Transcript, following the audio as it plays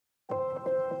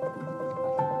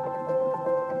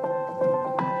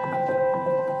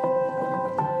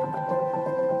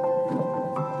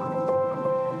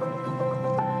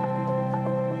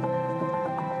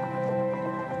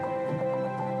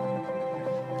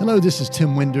Hello, this is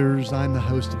Tim Winders. I'm the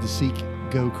host of the Seek,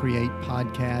 Go, Create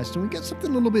podcast, and we got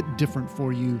something a little bit different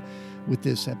for you with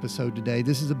this episode today.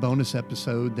 This is a bonus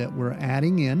episode that we're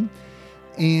adding in.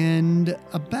 And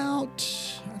about,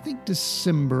 I think,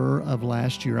 December of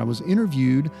last year, I was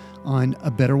interviewed on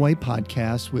A Better Way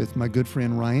podcast with my good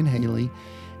friend Ryan Haley.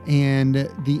 And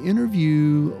the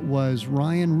interview was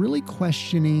Ryan really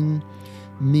questioning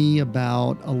me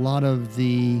about a lot of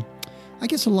the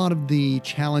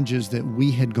challenges that we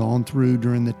had gone through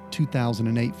during the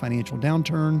 2008 financial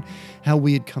downturn, how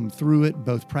we had come through it,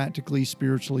 both practically,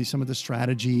 spiritually, some of the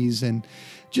strategies, and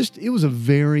just, it was a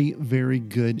very, very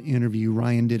good interview.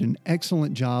 Ryan did an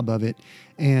excellent job of it.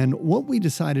 And what we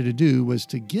decided to do was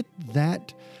to get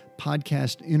that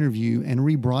podcast interview and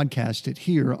rebroadcast it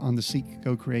here on the Seek,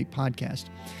 Go, Create podcast.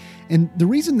 And the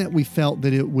reason that we felt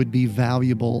that it would be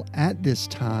valuable at this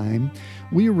time,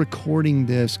 we are recording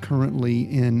this currently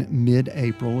in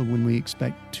mid-April when we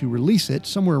expect to release it,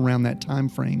 somewhere around that time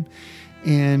frame.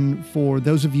 And for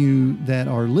those of you that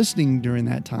are listening during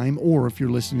that time, or if you're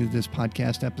listening to this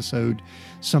podcast episode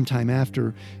sometime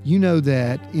after, you know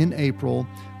that in April,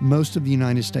 most of the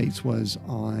United States was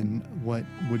on what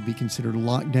would be considered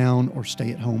lockdown or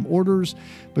stay-at-home orders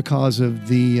because of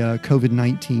the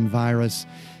COVID-19 virus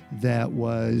that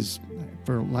was,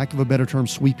 for lack of a better term,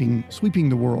 sweeping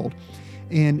the world.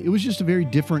 And it was just a very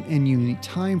different and unique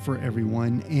time for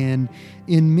everyone. And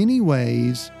in many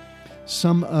ways,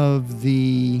 some of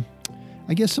the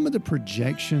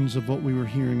projections of what we were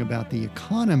hearing about the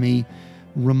economy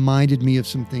reminded me of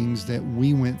some things that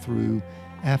we went through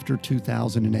after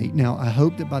 2008. Now, I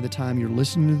hope that by the time you're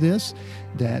listening to this,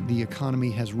 that the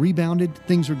economy has rebounded,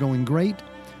 things are going great.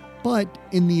 But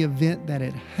in the event that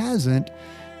it hasn't,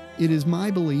 it is my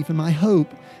belief and my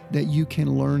hope that you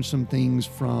can learn some things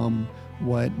from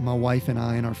what my wife and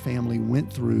I and our family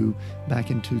went through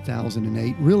back in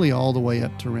 2008, really all the way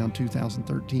up to around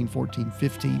 2013, 14,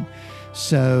 15.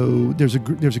 So there's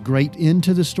a great end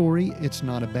to the story. It's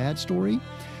not a bad story,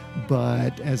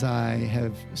 but as I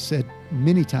have said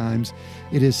many times,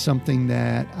 it is something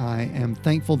that I am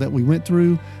thankful that we went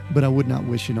through, but I would not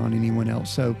wish it on anyone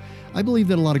else. So I believe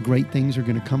that a lot of great things are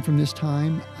going to come from this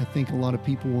time. I think a lot of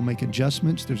people will make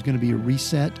adjustments. There's going to be a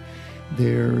reset.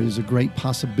 There is a great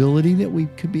possibility that we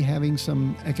could be having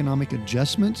some economic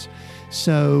adjustments.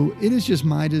 So it is just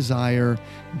my desire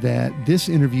that this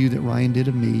interview that Ryan did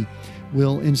of me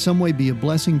will in some way be a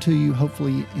blessing to you,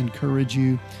 hopefully encourage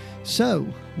you. So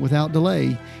without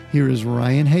delay, here is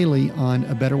Ryan Haley on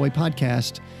A Better Way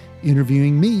podcast,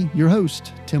 interviewing me, your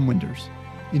host, Tim Winders.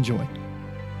 Enjoy.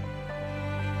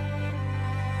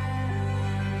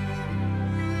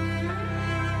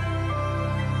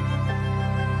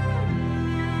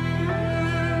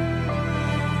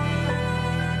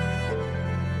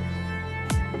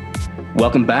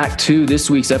 Welcome back to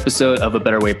this week's episode of A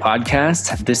Better Way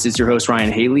podcast. This is your host,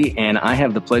 Ryan Haley, and I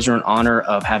have the pleasure and honor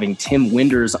of having Tim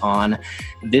Winders on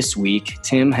this week.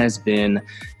 Tim has been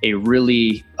a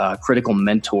really critical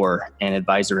mentor and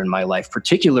advisor in my life,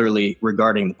 particularly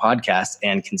regarding the podcast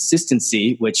and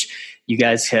consistency, which you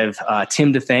guys have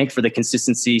Tim to thank for the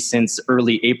consistency since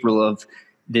early April of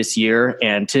this year.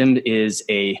 And Tim is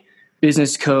a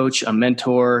business coach, a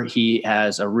mentor. He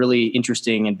has a really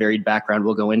interesting and varied background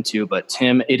we'll go into. But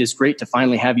Tim, it is great to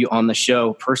finally have you on the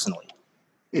show personally.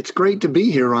 It's great to be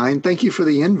here, Ryan. Thank you for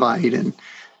the invite.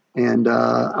 And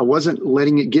I wasn't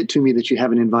letting it get to me that you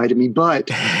haven't invited me, but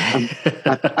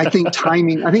I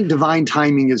think divine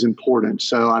timing is important.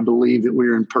 So I believe that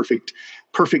we're in perfect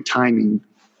timing.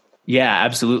 Yeah,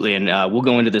 absolutely. And we'll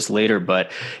go into this later,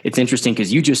 but it's interesting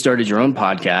because you just started your own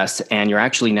podcast and you're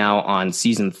actually now on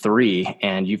season 3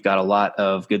 and you've got a lot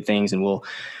of good things, and we'll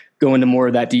go into more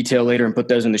of that detail later and put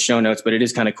those in the show notes. But it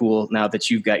is kind of cool now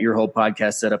that you've got your whole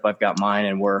podcast set up. I've got mine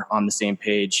and we're on the same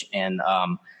page. And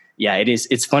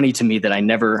it's funny to me that I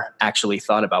never actually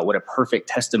thought about what a perfect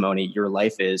testimony your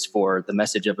life is for the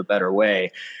message of A Better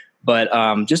Way. But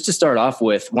just to start off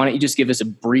with, why don't you just give us a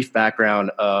brief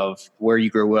background of where you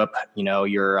grew up,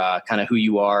 your kind of who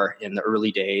you are in the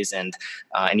early days, and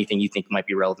anything you think might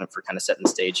be relevant for kind of setting the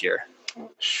stage here.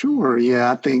 Sure.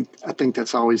 Yeah, I think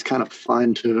that's always kind of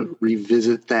fun to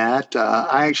revisit that.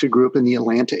 I actually grew up in the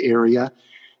Atlanta area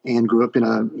and grew up in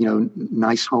a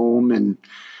nice home, and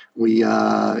we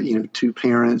 2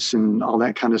 parents and all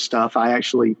that kind of stuff. I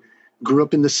actually grew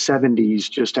up in the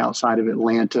 70s just outside of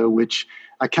Atlanta, which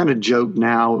I kind of joke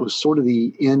now, it was sort of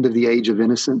the end of the age of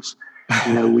innocence.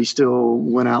 We still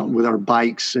went out with our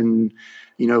bikes and,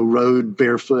 rode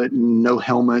barefoot and no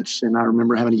helmets. And I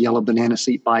remember having a yellow banana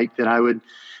seat bike that I would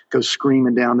go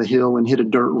screaming down the hill and hit a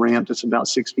dirt ramp that's about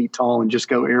 6 feet tall and just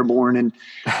go airborne. And,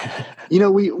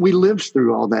 we lived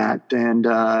through all that. And,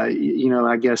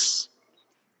 I guess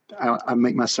I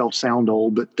make myself sound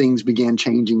old, but things began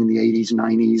changing in the 80s,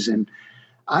 90s. And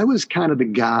I was kind of the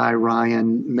guy,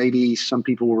 Ryan, maybe some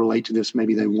people will relate to this,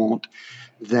 maybe they won't,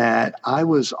 that I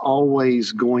was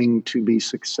always going to be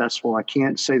successful. I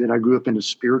can't say that I grew up in a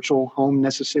spiritual home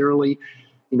necessarily.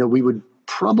 We would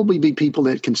probably be people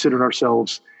that considered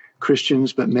ourselves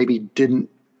Christians, but maybe didn't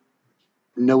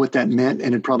know what that meant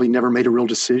and had probably never made a real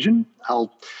decision.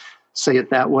 I'll say it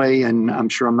that way. And I'm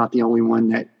sure I'm not the only one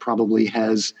that probably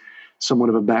has somewhat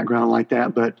of a background like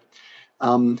that. But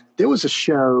there was a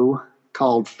show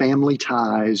called Family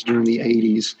Ties during the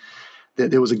 80s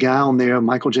that there was a guy on there.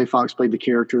 Michael J. Fox played the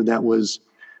character that was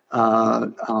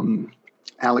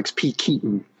Alex P.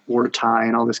 Keaton, wore a tie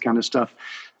and all this kind of stuff.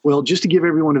 Well, just to give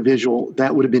everyone a visual,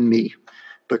 that would have been me,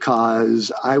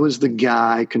 because I was the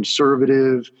guy,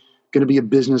 conservative, going to be a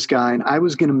business guy, and I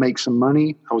was going to make some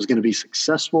money. I was going to be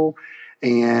successful,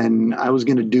 and I was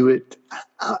going to do it.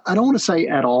 I don't want to say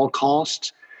at all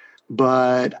costs,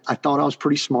 but I thought I was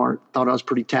pretty smart, thought I was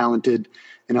pretty talented,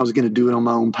 and I was going to do it on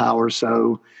my own power.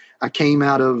 So I came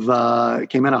out of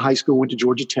high school, went to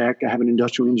Georgia Tech. I have an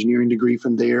industrial engineering degree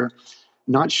from there.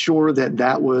 Not sure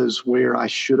that was where I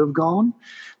should have gone,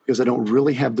 because I don't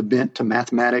really have the bent to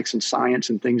mathematics and science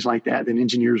and things like that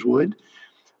engineers would.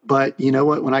 But you know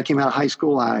what? When I came out of high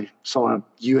school, I saw a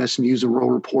U.S. News and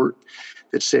World Report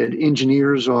that said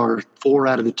engineers are 4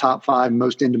 out of the top 5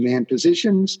 most in-demand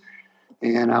positions.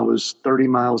 And I was 30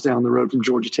 miles down the road from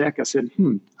Georgia Tech. I said,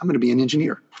 I'm going to be an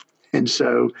engineer. And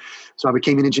so I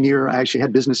became an engineer. I actually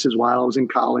had businesses while I was in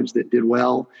college that did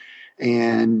well,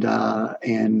 and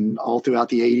all throughout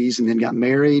the 80s, and then got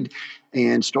married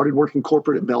and started working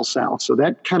corporate at Bell South. So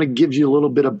that kind of gives you a little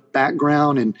bit of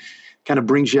background and kind of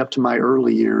brings you up to my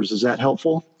early years. Is that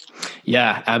helpful?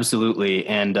 Yeah, absolutely.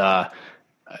 And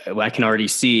I can already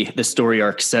see the story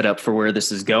arc set up for where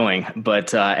this is going.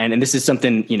 But and this is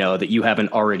something that you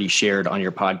haven't already shared on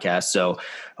your podcast. So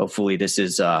hopefully this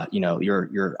is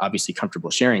you're obviously comfortable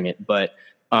sharing it. But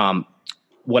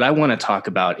what I want to talk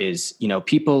about is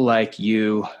people like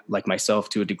you, like myself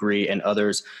to a degree, and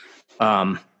others.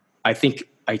 I think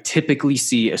I typically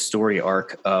see a story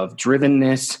arc of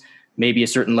drivenness, maybe a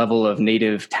certain level of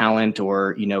native talent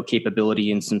or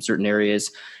capability in some certain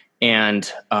areas,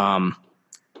 and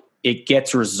it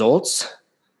gets results,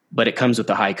 but it comes with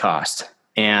a high cost.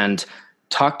 And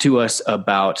talk to us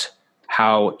about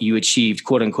how you achieved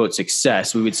quote unquote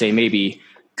success. We would say maybe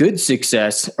good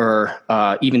success, or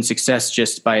even success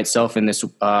just by itself in this,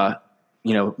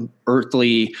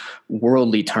 earthly,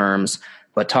 worldly terms,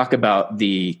 but talk about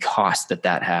the cost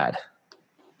that had.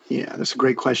 Yeah, that's a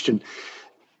great question.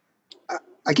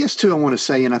 I guess too, I want to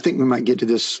say, and I think we might get to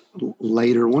this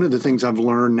later, one of the things I've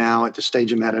learned now at the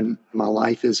stage I'm at in my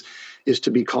life is to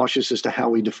be cautious as to how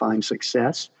we define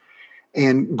success.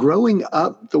 And growing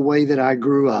up the way that I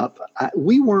grew up,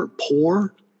 we weren't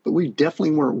poor, but we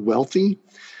definitely weren't wealthy.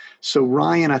 So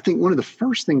Ryan, I think one of the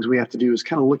first things we have to do is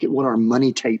kind of look at what our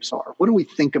money tapes are. What do we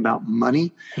think about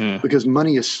money? Because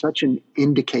money is such an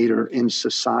indicator in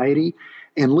society.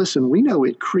 And listen, we know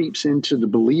it creeps into the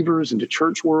believers, into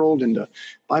church world, into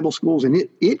Bible schools, and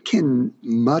it can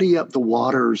muddy up the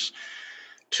waters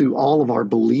to all of our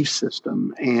belief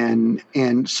system.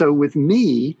 And so with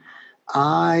me,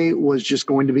 I was just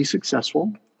going to be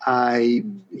successful. I,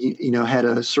 had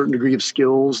a certain degree of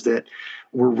skills that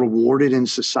were rewarded in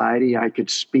society. I could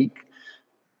speak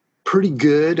pretty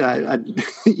good. I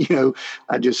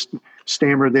just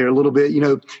stammered there a little bit,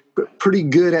 pretty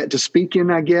good at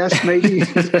speaking, I guess, maybe.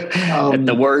 At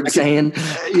the word saying.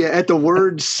 Yeah, at the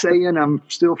word saying. I'm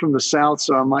still from the South,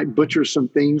 so I might butcher some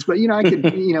things. But, I could,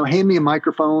 hand me a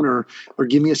microphone or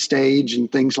give me a stage and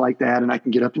things like that, and I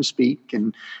can get up and speak,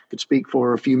 and could speak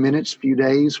for a few minutes, few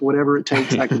days, whatever it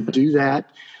takes. I could do that.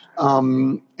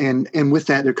 And with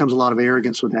that, there comes a lot of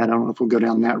arrogance with that. I don't know if we'll go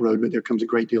down that road, but there comes a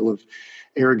great deal of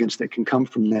arrogance that can come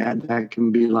from that. That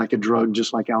can be like a drug,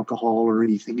 just like alcohol or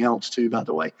anything else too, by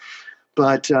the way.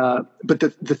 But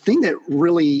the thing that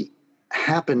really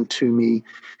happened to me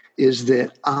is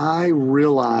that I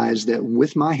realized that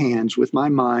with my hands, with my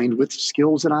mind, with the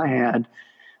skills that I had,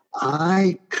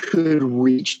 I could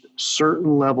reach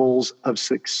certain levels of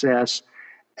success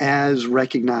as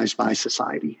recognized by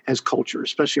society, as culture,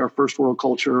 especially our first world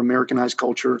culture, Americanized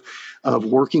culture of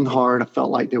working hard. I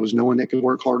felt like there was no one that could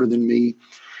work harder than me.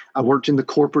 I worked in the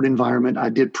corporate environment. I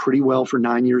did pretty well for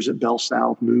 9 years at Bell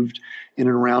South, moved in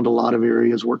and around a lot of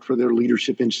areas, worked for their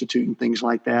leadership institute and things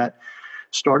like that.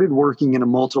 started working in a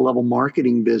multi-level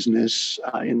marketing business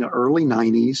in the early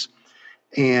 90s.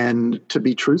 And to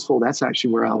be truthful, that's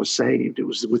actually where I was saved. It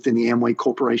was within the Amway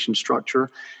Corporation structure.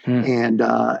 And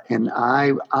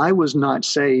I was not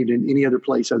saved in any other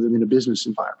place other than a business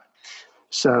environment.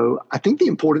 So I think the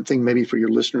important thing maybe for your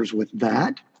listeners with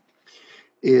that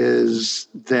is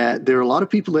that there are a lot of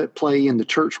people that play in the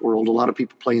church world, a lot of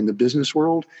people play in the business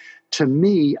world. To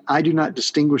me, I do not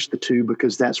distinguish the two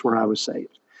because that's where I was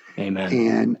saved.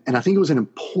 Amen. And I think it was an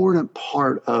important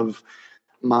part of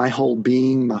my whole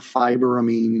being, my fiber. I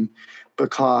mean,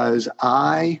 because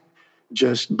I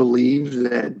just believe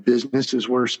that business is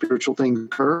where spiritual things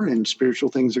occur, and spiritual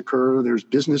things occur. There's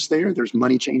business there. There's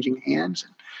money changing hands.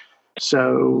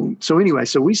 So anyway,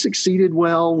 so we succeeded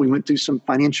well. We went through some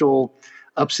financial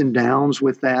ups and downs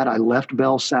with that. I left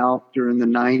Bell South during the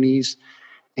 90s,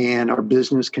 and our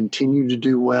business continued to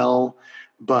do well.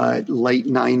 But late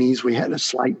 90s, we had a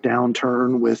slight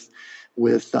downturn with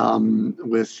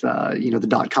the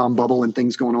dot-com bubble and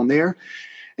things going on there.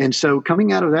 And so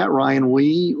coming out of that, Ryan,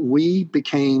 we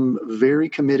became very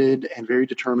committed and very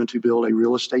determined to build a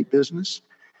real estate business.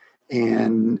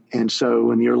 And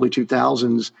so in the early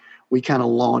 2000s, we kind of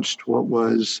launched what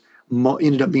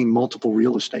ended up being multiple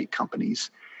real estate companies.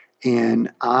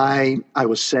 And I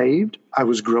was saved. I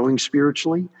was growing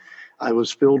spiritually. I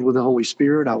was filled with the Holy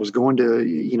Spirit. I was going to,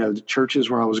 the churches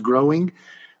where I was growing.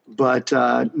 But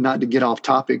not to get off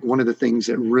topic, one of the things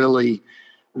that really,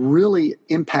 really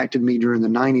impacted me during the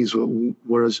 90s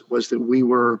was that we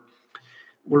were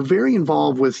very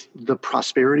involved with the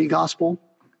prosperity gospel.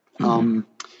 And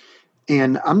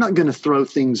I'm not going to throw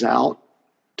things out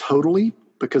totally,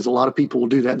 because a lot of people will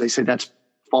do that. They say that's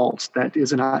false. That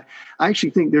isn't. I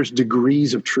actually think there's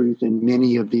degrees of truth in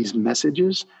many of these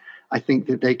messages. I think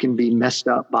that they can be messed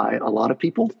up by a lot of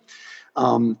people.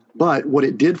 But what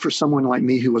it did for someone like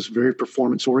me who was very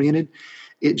performance oriented,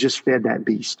 it just fed that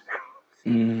beast.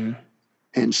 And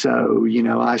so,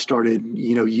 I started,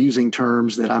 using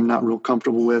terms that I'm not real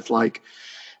comfortable with, like,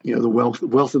 the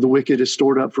wealth of the wicked is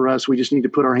stored up for us. We just need to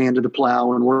put our hand to the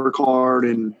plow and work hard,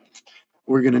 and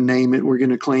we're going to name it. We're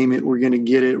going to claim it. We're going to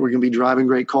get it. We're going to be driving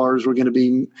great cars. We're going to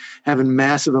be having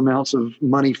massive amounts of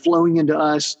money flowing into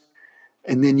us.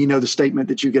 And then, the statement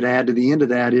that you could add to the end of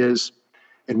that is,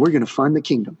 and we're going to fund the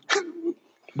kingdom.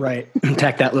 Right.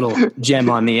 Tack that little gem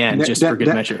on the end, just for good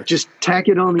measure. Just tack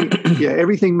it on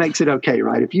everything makes it okay,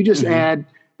 right? If you just add,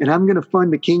 and I'm going to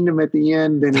fund the kingdom at the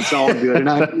end, then it's all good.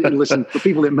 And listen, for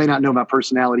people that may not know my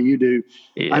personality, you do,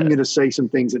 I'm going to say some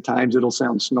things at times that'll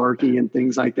sound snarky and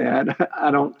things like that. I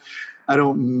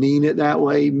don't mean it that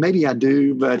way. Maybe I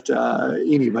do, but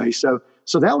anyway, so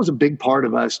that was a big part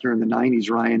of us during the 90s,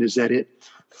 Ryan, is that it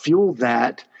fueled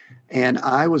that. And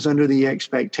I was under the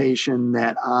expectation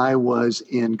that I was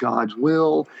in God's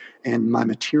will, and my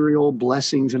material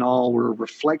blessings and all were a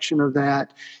reflection of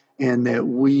that, and that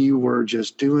we were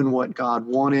just doing what God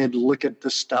wanted. Look at the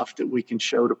stuff that we can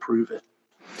show to prove it.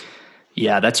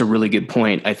 Yeah, that's a really good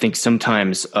point. I think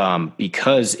sometimes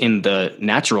because in the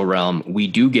natural realm, we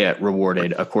do get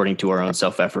rewarded according to our own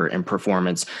self-effort and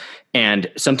performance.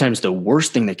 And sometimes the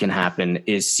worst thing that can happen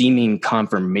is seeming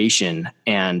confirmation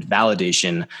and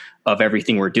validation of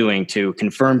everything we're doing to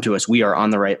confirm to us we are on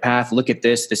the right path. Look at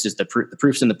this. This is the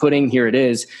proof's in the pudding. Here it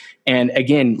is. And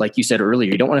again, like you said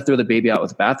earlier, you don't want to throw the baby out with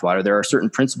the bathwater. There are certain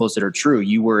principles that are true.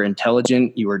 You were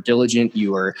intelligent. You were diligent.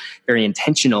 You were very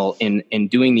intentional in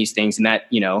doing these things. And that,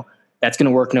 that's going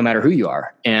to work no matter who you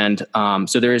are. And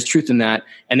so there is truth in that.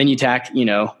 And then you tack,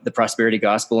 the prosperity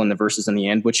gospel and the verses in the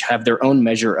end, which have their own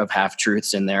measure of half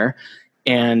truths in there.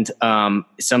 And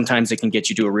sometimes it can get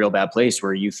you to a real bad place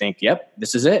where you think, yep,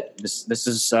 this is it. This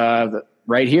is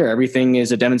right here. Everything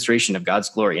is a demonstration of God's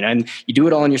glory. And you do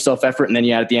it all in your self-effort. And then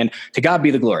you add at the end, to God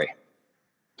be the glory.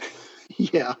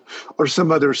 Yeah. Or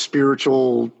some other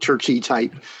spiritual churchy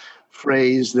type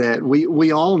phrase that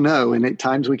we all know, and at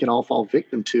times we can all fall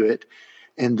victim to it.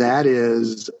 And that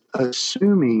is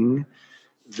assuming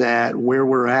that where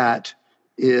we're at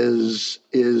is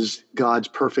God's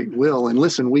perfect will. And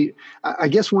listen, I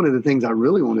guess one of the things I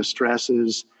really want to stress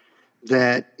is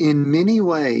that in many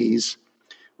ways,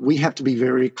 we have to be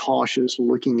very cautious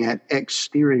looking at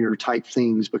exterior type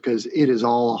things, because it is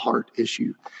all a heart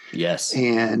issue. Yes.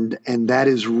 And that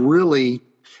is really,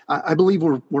 I believe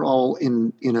we're all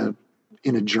in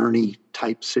a journey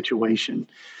type situation.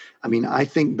 I mean, I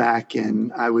think back,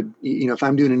 and I would, if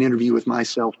I'm doing an interview with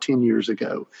myself 10 years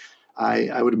ago,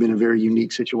 I would have been in a very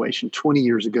unique situation. 20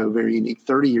 years ago, very unique.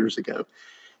 30 years ago.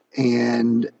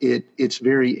 And it's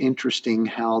very interesting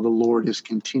how the Lord is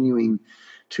continuing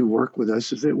to work with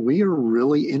us, is that we are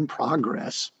really in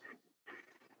progress.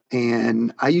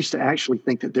 And I used to actually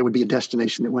think that there would be a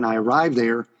destination that when I arrived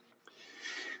there,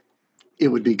 it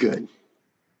would be good.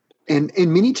 And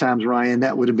many times, Ryan,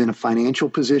 that would have been a financial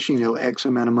position, X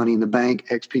amount of money in the bank,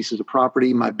 X pieces of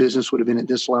property. My business would have been at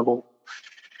this level.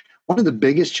 One of the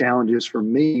biggest challenges for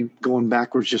me, going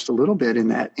backwards just a little bit in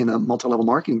a multi-level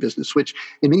marketing business, which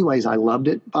in many ways I loved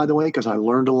it, by the way, because I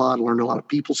learned a lot of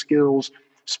people skills,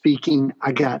 speaking.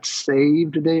 I got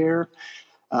saved there,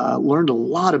 learned a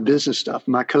lot of business stuff.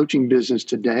 My coaching business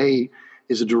today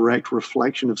is a direct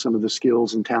reflection of some of the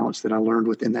skills and talents that I learned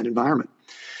within that environment.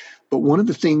 But one of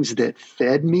the things that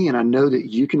fed me, and I know that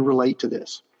you can relate to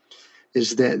this,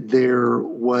 is that there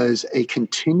was a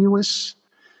continuous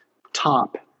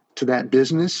top to that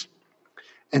business.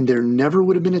 And there never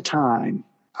would have been a time,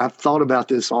 I've thought about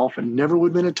this often, never would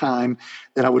have been a time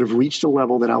that I would have reached a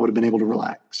level that I would have been able to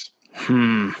relax.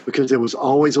 Because there was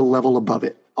always a level above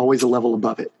it, always a level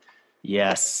above it.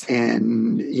 Yes.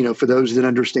 And, for those that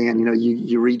understand,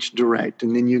 you reach direct,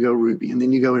 and then you go ruby, and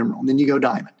then you go emerald, and then you go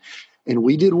diamond. And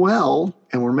we did well,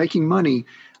 and we're making money.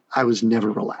 I was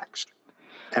never relaxed.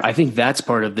 Ever. I think that's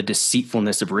part of the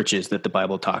deceitfulness of riches that the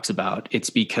Bible talks about.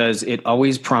 It's because it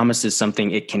always promises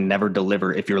something it can never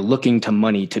deliver. If you're looking to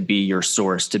money to be your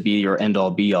source, to be your end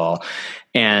all be all.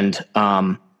 And,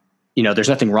 there's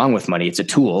nothing wrong with money. It's a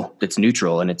tool that's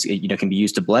neutral, and it can be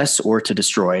used to bless or to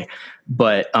destroy.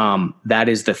 But that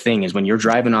is the thing, is when you're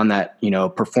driving on that,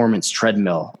 performance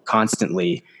treadmill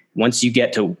constantly, once you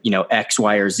get to, X,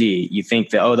 Y, or Z, you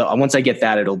think that, once I get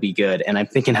that, it'll be good. And I'm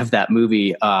thinking of that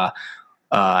movie,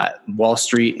 Wall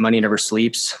Street, Money Never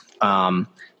Sleeps. And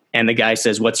the guy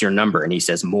says, "What's your number?" And he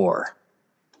says, "More."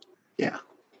 Yeah.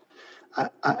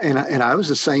 I was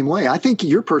the same way. I think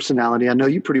your personality, I know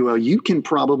you pretty well. You can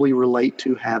probably relate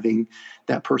to having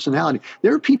that personality.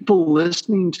 There are people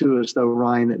listening to us, though,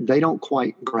 Ryan, that they don't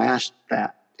quite grasp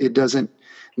that. It doesn't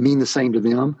mean the same to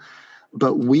them.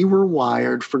 But we were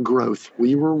wired for growth.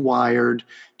 We were wired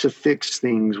to fix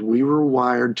things. We were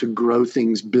wired to grow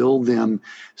things, build them,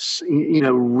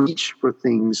 reach for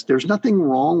things. There's nothing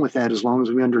wrong with that as long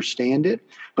as we understand it.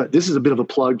 But this is a bit of a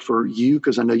plug for you,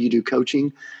 because I know you do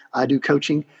coaching. I do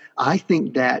coaching. I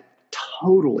think that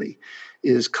totally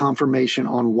is confirmation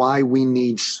on why we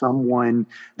need someone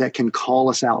that can call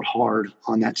us out hard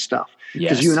on that stuff.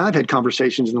 Because Yes. you and I have had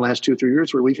conversations in the last 2 or 3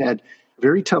 years where we've had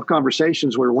very tough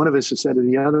conversations where one of us has said to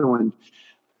the other one,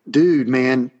 "Dude,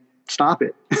 man, stop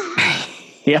it."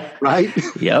 Yeah. Right?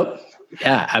 Yep.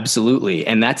 Yeah, absolutely.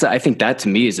 And I think that to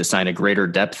me is a sign of greater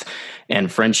depth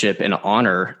and friendship and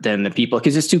honor than the people,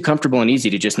 because it's too comfortable and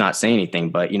easy to just not say anything.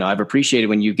 But, I've appreciated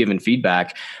when you've given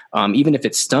feedback, even if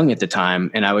it stung at the time.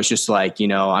 And I was just like,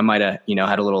 I might have,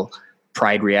 had a little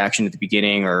pride reaction at the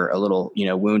beginning, or a little,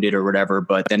 wounded or whatever.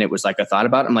 But then it was like, I thought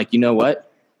about it. I'm like, you know what?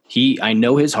 I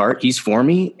know his heart. He's for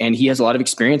me, and he has a lot of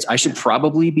experience. I should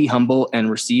probably be humble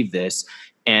and receive this,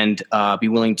 and be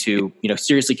willing to,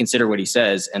 seriously consider what he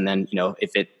says. And then,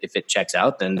 if it checks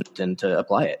out, then to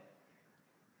apply it.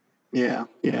 Yeah,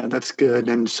 that's good.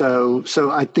 And so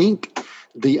I think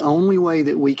the only way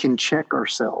that we can check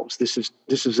ourselves, this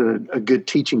is a good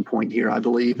teaching point here, I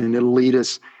believe, and it'll lead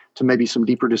us to maybe some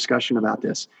deeper discussion about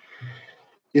this,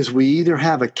 is we either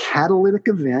have a catalytic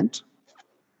event.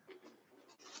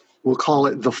 We'll call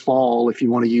it the fall, if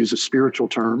you want to use a spiritual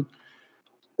term,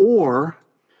 or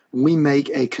we make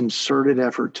a concerted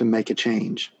effort to make a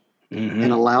change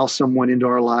and allow someone into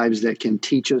our lives that can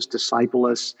teach us, disciple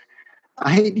us.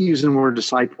 I hate using the word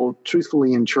disciple.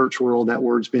 Truthfully, in church world, that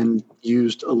word's been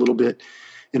used a little bit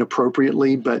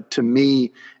inappropriately, but to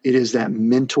me, it is that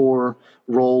mentor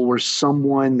role where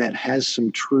someone that has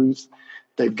some truth,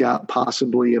 they've got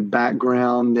possibly a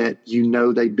background that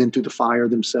they've been through the fire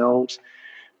themselves,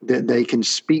 that they can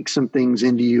speak some things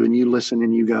into you, and you listen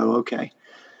and you go, okay,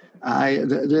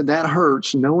 that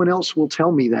hurts. No one else will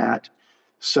tell me that.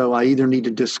 So I either need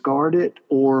to discard it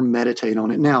or meditate on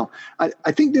it. Now,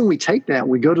 I think then we take that,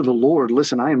 we go to the Lord.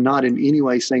 Listen, I am not in any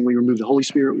way saying we remove the Holy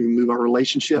Spirit, we remove our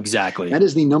relationship. Exactly. That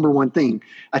is the number one thing.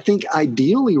 I think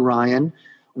ideally, Ryan,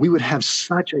 we would have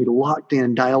such a locked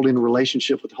in, dialed in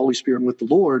relationship with the Holy Spirit and with the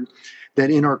Lord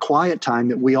that in our quiet time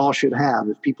that we all should have.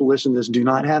 If people listen to this do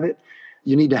not have it,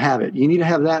 you need to have it. You need to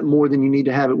have that more than you need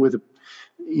to have it with a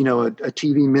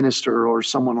TV minister or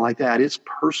someone like that. It's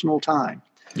personal time.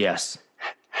 Yes.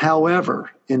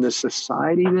 However, in the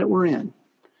society that we're in,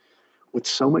 with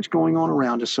so much going on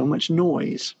around us, so much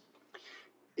noise,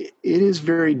 it is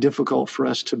very difficult for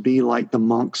us to be like the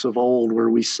monks of old, where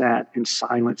we sat in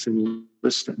silence and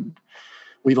listened.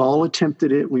 We've all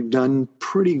attempted it. We've done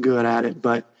pretty good at it,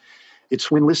 but it's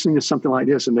when listening to something like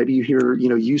this, and maybe you hear,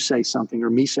 you say something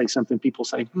or me say something, people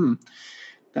say,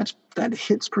 that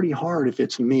hits pretty hard if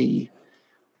it's me.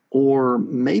 Or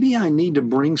maybe I need to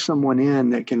bring someone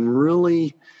in that can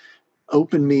really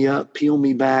open me up, peel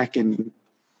me back, and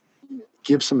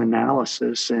give some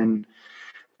analysis. And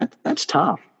that's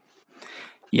tough.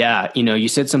 Yeah. You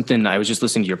said something, I was just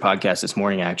listening to your podcast this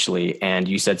morning, actually, and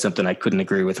you said something I couldn't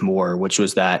agree with more, which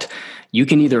was that you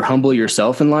can either humble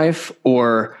yourself in life,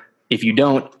 or if you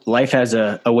don't, life has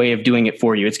a way of doing it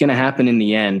for you. It's going to happen in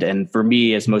the end. And for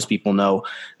me, as most people know,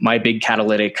 my big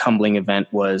catalytic humbling event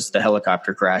was the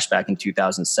helicopter crash back in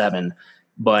 2007.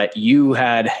 But you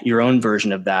had your own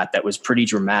version of that was pretty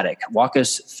dramatic. Walk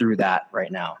us through that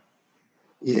right now.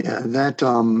 Yeah, that,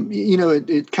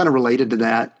 it kind of related to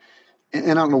that.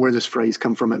 And I don't know where this phrase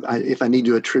come from. If I need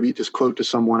to attribute this quote to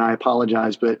someone, I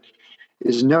apologize, but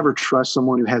is never trust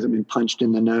someone who hasn't been punched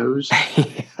in the nose.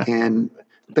 And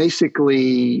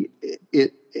basically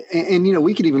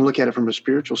we could even look at it from a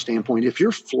spiritual standpoint. If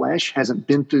your flesh hasn't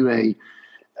been through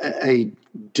a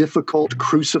difficult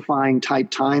crucifying type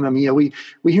time, I mean,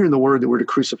 we hear in the word that we're to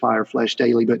crucify our flesh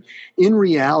daily, but in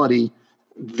reality,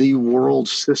 the world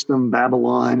system,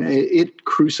 Babylon, it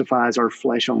crucifies our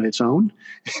flesh on its own.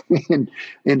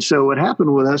 and so what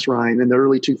happened with us, Ryan, in the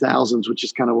early 2000s, which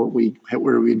is kind of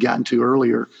where we had gotten to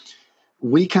earlier,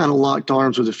 we kind of locked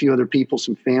arms with a few other people,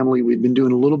 some family. We'd been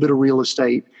doing a little bit of real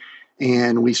estate,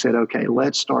 and we said, okay,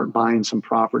 let's start buying some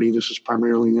property. This was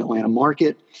primarily in the Atlanta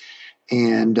market.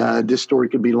 And this story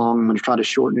could be long. I'm going to try to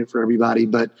shorten it for everybody,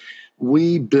 but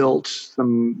we built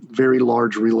some very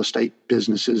large real estate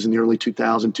businesses in the early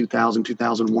 2000,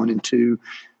 2001, and 2.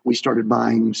 We started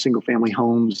buying single family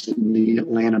homes in the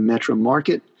Atlanta metro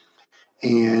market.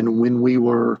 And when we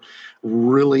were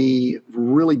really,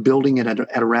 really building it at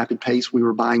a rapid pace, we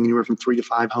were buying anywhere from 3 to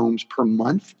 5 homes per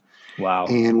month. Wow.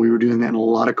 And we were doing that in a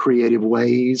lot of creative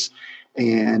ways.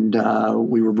 And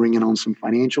we were bringing on some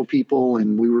financial people,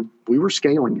 and we were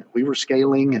scaling it. We were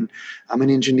scaling, and I'm an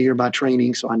engineer by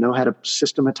training, so I know how to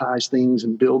systematize things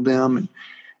and build them.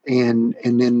 And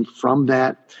then from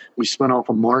that, we spun off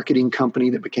a marketing company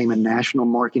that became a national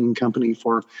marketing company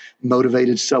for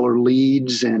motivated seller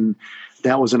leads. And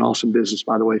that was an awesome business,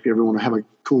 by the way. If you ever want to have a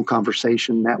cool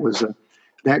conversation,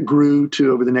 that grew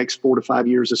to, over the next 4 to 5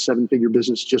 years, a 7-figure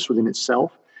business just within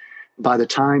itself. By the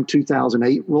time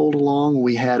 2008 rolled along,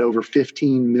 we had over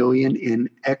 15 million in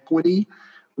equity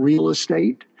real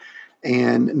estate.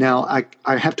 And now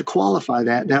I have to qualify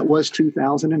that. That was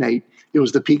 2008. It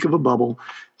was the peak of a bubble.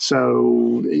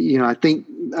 So, I think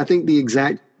the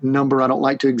exact number, I don't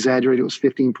like to exaggerate, it was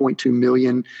 15.2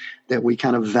 million that we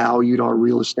kind of valued our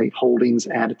real estate holdings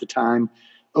at the time.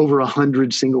 Over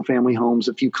 100 single family homes,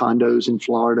 a few condos in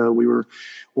Florida. We were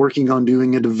working on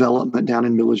doing a development down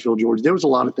in Milledgeville, Georgia. There was a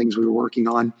lot of things we were working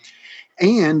on.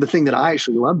 And the thing that I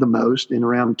actually loved the most in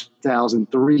around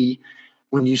 2003,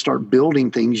 when you start building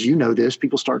things, this,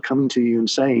 people start coming to you and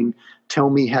saying, tell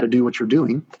me how to do what you're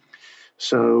doing.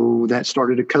 So that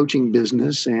started a coaching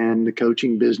business, and the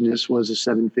coaching business was a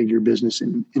 7-figure business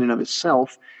in and of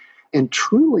itself. And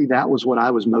truly, that was what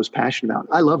I was most passionate about.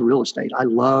 I love real estate. I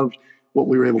loved what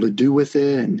we were able to do with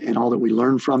it and all that we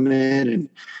learned from it. And,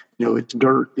 it's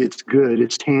dirt, it's good,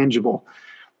 it's tangible.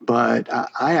 But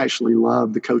I actually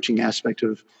love the coaching aspect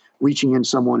of reaching in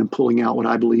someone and pulling out what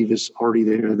I believe is already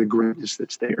there, the greatness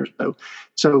that's there.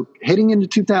 So heading into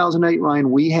 2008, Ryan,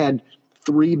 we had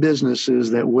 3 businesses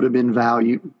that would have been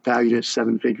valued at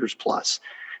 7 figures plus.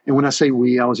 And when I say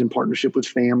we, I was in partnership with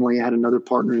family. I had another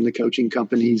partner in the coaching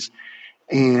companies.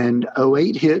 And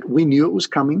 08 hit, we knew it was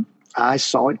coming. I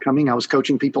saw it coming. I was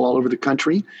coaching people all over the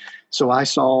country. So I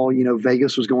saw,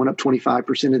 Vegas was going up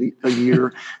 25% a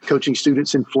year. Coaching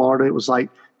students in Florida, it was like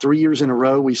 3 years in a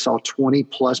row, we saw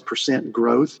 20+%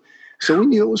 growth. So we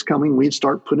knew it was coming. We'd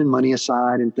start putting money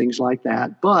aside and things like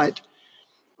that. But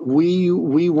we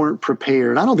weren't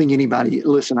prepared. I don't think anybody,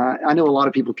 listen, I know a lot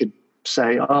of people could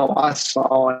say, oh, I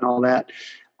saw and all that.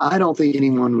 I don't think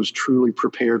anyone was truly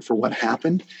prepared for what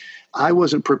happened. I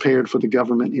wasn't prepared for the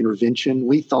government intervention.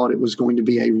 We thought it was going to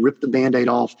be a rip the Band-Aid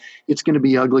off. It's going to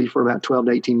be ugly for about 12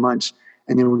 to 18 months,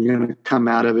 and then we're going to come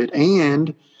out of it.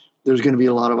 And there's going to be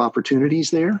a lot of opportunities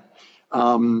there.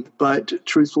 But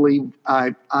truthfully,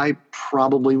 I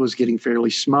probably was getting fairly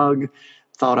smug,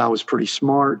 thought I was pretty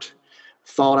smart,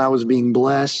 thought I was being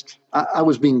blessed. I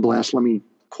was being blessed. Let me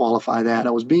qualify that.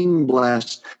 I was being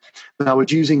blessed, but I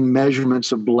was using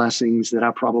measurements of blessings that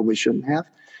I probably shouldn't have.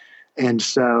 And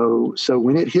so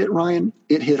when it hit, Ryan,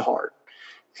 it hit hard,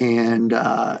 and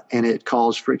it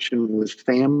caused friction with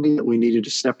family that we needed to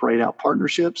separate out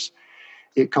partnerships.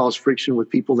 It caused friction with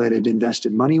people that had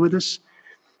invested money with us.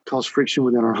 It caused friction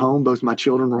within our home. Both my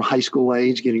children were high school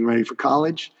age, getting ready for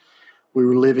college. We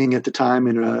were living at the time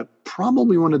in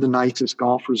probably one of the nicest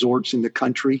golf resorts in the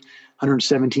country,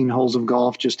 117 holes of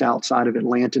golf just outside of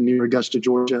Atlanta near Augusta,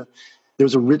 Georgia.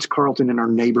 There's a Ritz-Carlton in our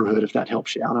neighborhood, if that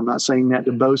helps you out. I'm not saying that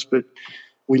to boast, but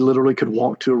we literally could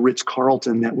walk to a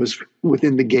Ritz-Carlton that was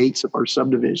within the gates of our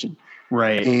subdivision.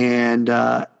 Right. And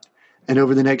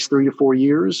over the next 3 to 4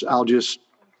 years, I'll just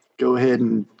go ahead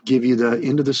and give you the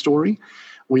end of the story.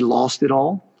 We lost it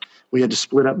all. We had to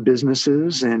split up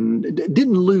businesses and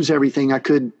didn't lose everything. I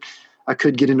could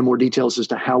get into more details as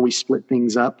to how we split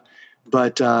things up,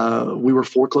 but we were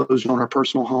foreclosed on our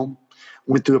personal home,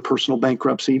 went through a personal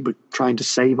bankruptcy, but trying to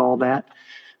save all that.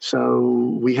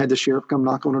 So we had the sheriff come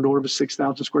knock on our door of a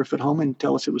 6,000 square foot home and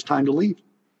tell us it was time to leave.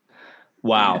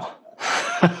 Wow.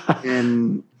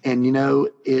 and you know,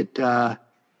 it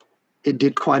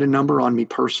did quite a number on me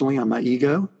personally, on my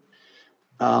ego.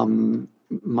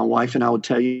 My wife and I would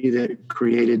tell you that it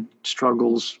created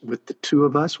struggles with the two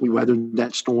of us. We weathered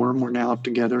that storm. We're now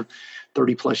together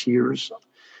 30 plus years.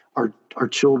 Our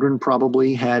children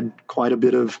probably had quite a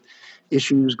bit of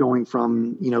issues going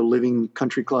from, you know, living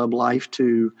country club life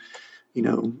to, you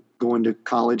know, going to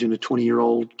college in a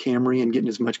 20-year-old Camry and getting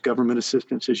as much government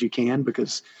assistance as you can,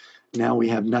 because now we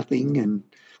have nothing. And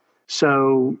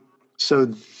so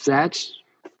that's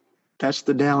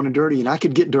the down and dirty. And I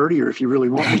could get dirtier if you really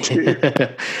want me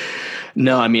to.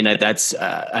 No, I mean, that's,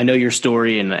 I know your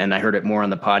story and I heard it more on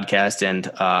the podcast, and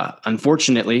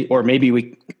unfortunately, or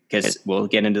maybe because we'll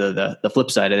get into the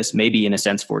flip side of this, maybe in a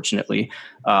sense, fortunately,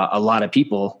 a lot of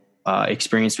people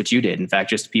experienced what you did. In fact,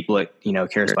 just people at, you know,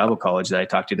 Charis Bible College that I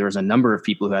talked to, there was a number of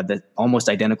people who had the almost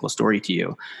identical story to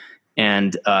you.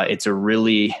 And it's a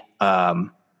really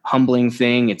humbling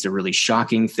thing. It's a really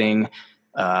shocking thing.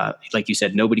 Like you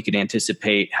said, nobody could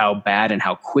anticipate how bad and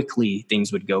how quickly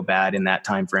things would go bad in that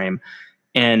time frame.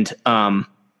 And,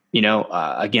 you know,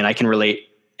 again, I can relate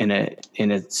in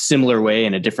a similar way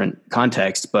in a different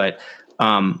context, but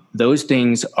those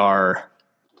things are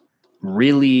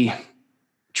really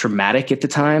traumatic at the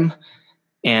time.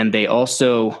 And they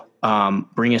also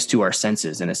bring us to our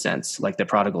senses in a sense, like the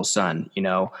prodigal son, you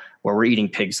know, where we're eating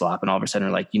pig slop and all of a sudden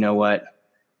we're like, you know what?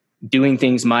 Doing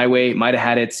things my way might have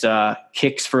had its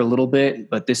kicks for a little bit,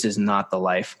 but this is not the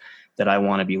life that I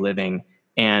want to be living.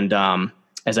 And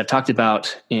as I've talked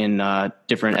about in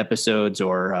different episodes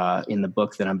or in the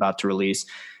book that I'm about to release,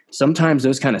 sometimes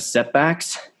those kind of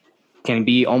setbacks can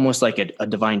be almost like a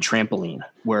divine trampoline,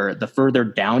 where the further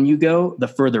down you go, the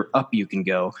further up you can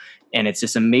go. And it's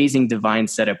this amazing divine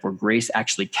setup where grace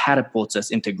actually catapults us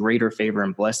into greater favor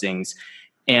and blessings.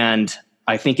 And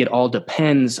I think it all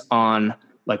depends on,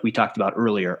 like we talked about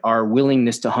earlier, our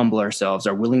willingness to humble ourselves,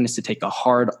 our willingness to take a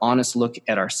hard, honest look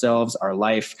at ourselves, our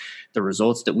life, the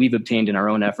results that we've obtained in our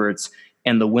own efforts,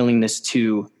 and the willingness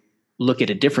to look at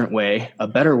a different way, a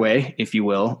better way, if you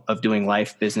will, of doing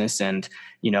life, business, and,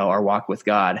 you know, our walk with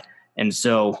God. And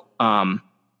so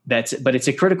but it's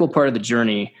a critical part of the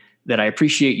journey that I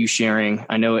appreciate you sharing.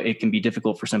 I know it can be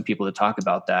difficult for some people to talk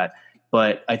about that,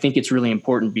 but I think it's really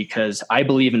important because I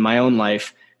believe in my own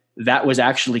life, that was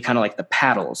actually kind of like the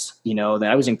paddles, you know, that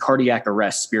I was in cardiac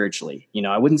arrest spiritually. You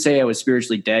know, I wouldn't say I was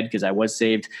spiritually dead because I was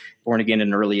saved, born again at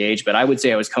an early age, but I would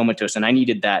say I was comatose and I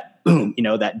needed that boom, you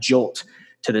know, that jolt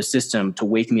to the system to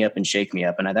wake me up and shake me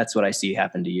up. And that's what I see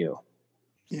happen to you.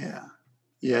 Yeah.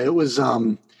 Yeah. It was,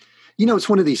 you know, it's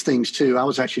one of these things too. I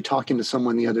was actually talking to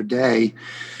someone the other day.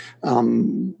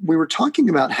 We were talking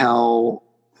about how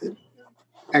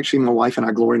actually my wife and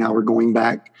I, Gloria and I, were going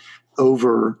back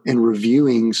over and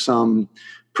reviewing some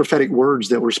prophetic words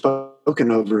that were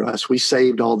spoken over us. We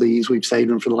saved all these. We've saved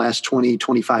them for the last 20,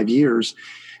 25 years.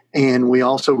 And we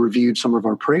also reviewed some of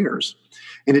our prayers.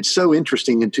 And it's so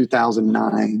interesting in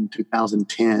 2009,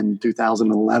 2010,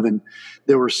 2011,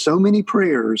 there were so many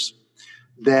prayers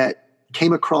that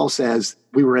came across as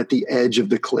we were at the edge of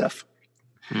the cliff.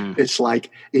 It's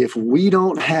like, if we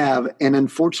don't have, and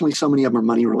unfortunately so many of them are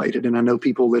money related, and I know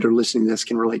people that are listening to this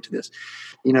can relate to this,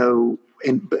 you know,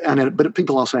 but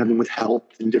people also have them with health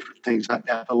and different things like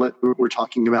that. But we're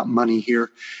talking about money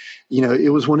here. You know, it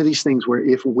was one of these things where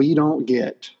if we don't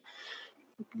get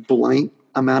blank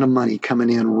amount of money coming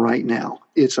in right now,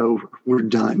 it's over. We're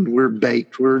done. We're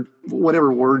baked. We're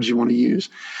whatever words you want to use.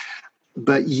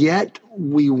 But yet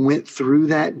we went through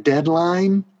that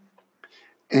deadline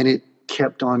and it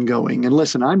kept on going. And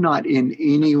listen, I'm not in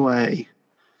any way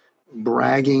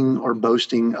bragging or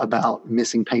boasting about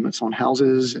missing payments on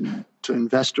houses and to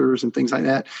investors and things like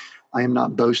that. I am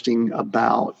not boasting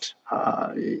about,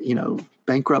 you know,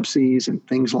 bankruptcies and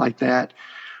things like that.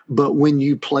 But when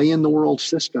you play in the world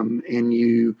system and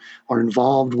you are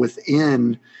involved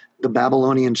within the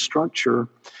Babylonian structure,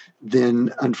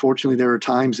 then unfortunately there are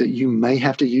times that you may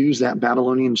have to use that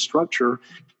Babylonian structure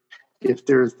if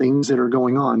there are things that are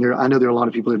going on. I know there are a lot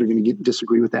of people that are going to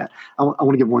disagree with that. I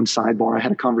want to give one sidebar. I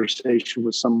had a conversation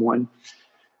with someone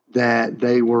that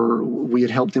we had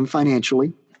helped them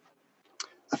financially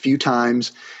a few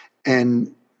times,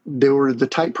 and they were the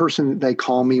type person that they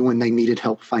call me when they needed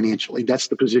help financially. That's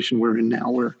the position we're in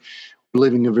now. We're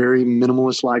living a very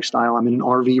minimalist lifestyle. I'm in an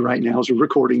RV right now as we're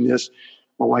recording this.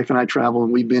 My wife and I travel,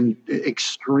 and we've been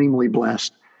extremely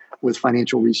blessed with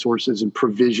financial resources, and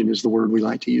provision is the word we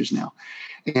like to use now.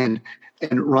 And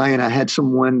Ryan, I had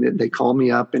someone that they called me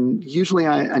up, and usually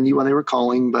I knew why they were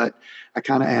calling, but I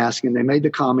kind of asked, and they made the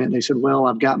comment, and they said, well,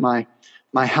 I've got my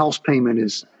house payment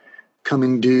is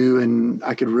coming due, and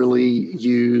I could really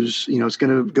use, it's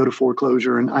going to go to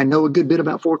foreclosure. And I know a good bit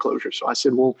about foreclosure. So I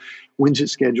said, well, when's it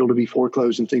scheduled to be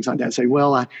foreclosed and things like that? I say,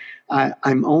 well,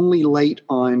 I'm only late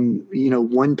on,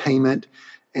 one payment,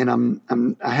 and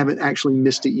I haven't actually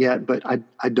missed it yet, but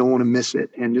I don't want to miss it.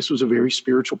 And this was a very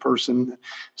spiritual person,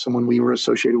 someone we were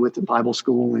associated with at Bible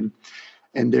school. And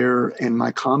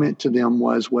my comment to them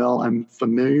was, well, I'm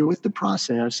familiar with the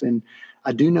process, and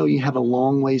I do know you have a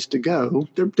long ways to go.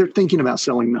 They're thinking about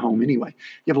selling the home anyway.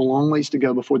 You have a long ways to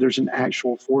go before there's an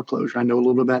actual foreclosure. I know a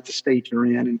little bit about the state you're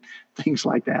in and things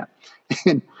like that.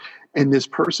 And this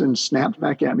person snapped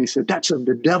back at me and said, that's of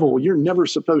the devil. You're never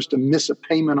supposed to miss a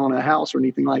payment on a house or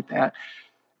anything like that.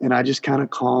 And I just kind of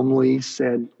calmly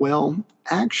said, well,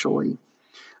 actually,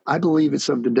 I believe it's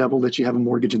of the devil that you have a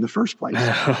mortgage in the first place.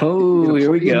 Oh,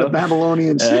 here we go. The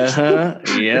Babylonian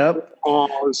system. Yep.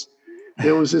 Pause.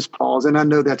 There was this pause, and I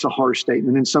know that's a harsh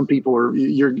statement, and some people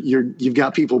you've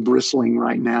got people bristling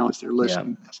right now as they're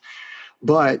listening to this.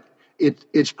 But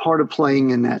it's part of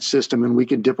playing in that system, and we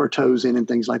could dip our toes in and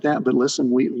things like that. But listen,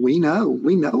 we know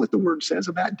what the word says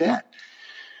about debt,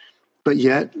 but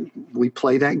yet we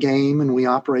play that game and we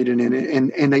operate in it.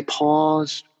 And they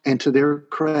paused, and to their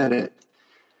credit,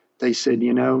 they said,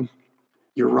 you're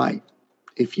right.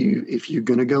 If you're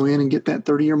going to go in and get that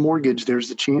 30-year mortgage, there's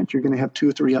the chance you're going to have 2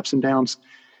 or 3 ups and downs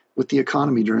with the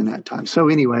economy during that time. So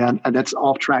anyway, that's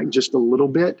off track just a little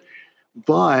bit,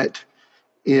 but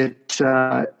it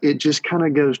just kind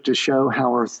of goes to show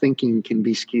how our thinking can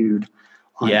be skewed.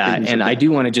 Yeah, and I do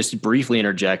want to just briefly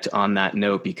interject on that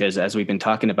note, because as we've been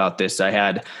talking about this, I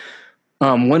had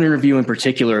one interview in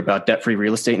particular about debt-free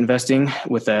real estate investing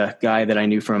with a guy that I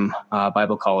knew from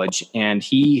Bible college. And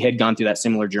he had gone through that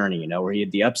similar journey, where he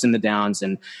had the ups and the downs,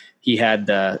 and he had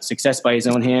the success by his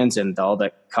own hands and all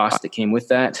the cost that came with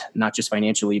that, not just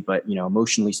financially, but,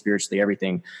 emotionally, spiritually,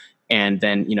 everything. And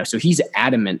then, so he's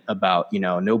adamant about,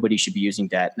 nobody should be using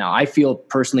debt. Now, I feel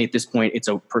personally at this point, it's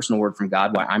a personal word from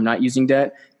God why I'm not using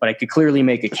debt, but I could clearly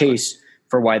make a case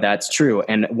for why that's true.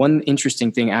 And one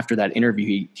interesting thing after that interview,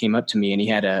 he came up to me and he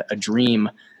had a dream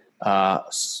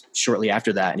shortly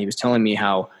after that. And he was telling me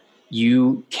how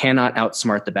you cannot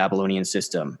outsmart the Babylonian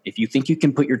system. If you think you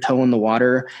can put your toe in the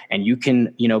water and you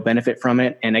can, benefit from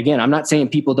it. And again, I'm not saying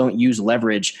people don't use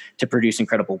leverage to produce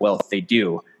incredible wealth. They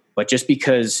do. But just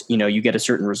because, you get a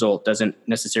certain result doesn't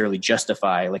necessarily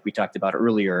justify, like we talked about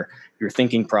earlier, your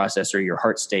thinking process or your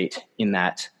heart state in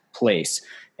that place.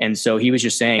 And so he was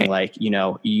just saying, like,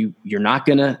 you're not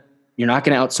gonna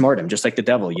outsmart him, just like the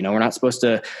devil. We're not supposed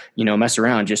to, mess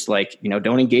around. Just like,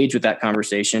 don't engage with that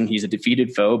conversation. He's a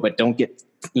defeated foe, but don't get,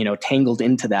 tangled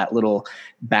into that little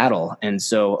battle. And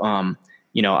so, I'm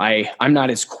not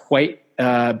as quite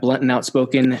blunt and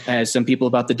outspoken as some people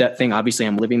about the debt thing. Obviously,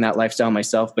 I'm living that lifestyle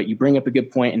myself. But you bring up a good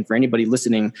point, and for anybody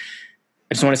listening,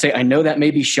 I just want to say, I know that may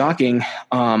be shocking,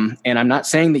 and I'm not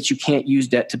saying that you can't use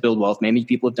debt to build wealth. Many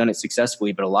people have done it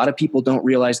successfully, but a lot of people don't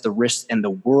realize the risks and the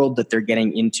world that they're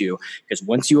getting into, because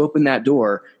once you open that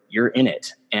door, you're in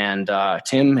it. And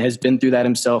Tim has been through that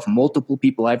himself. Multiple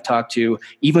people I've talked to,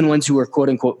 even ones who are quote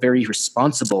unquote very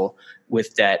responsible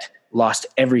with debt, lost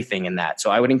everything in that. So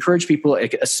I would encourage people,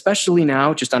 especially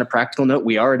now, just on a practical note,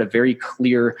 we are at a very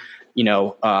clear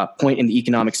point in the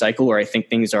economic cycle where I think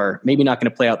things are maybe not going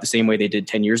to play out the same way they did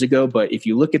 10 years ago. But if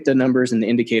you look at the numbers and the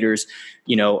indicators,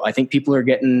 I think people are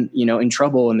getting, in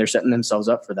trouble, and they're setting themselves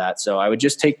up for that. So I would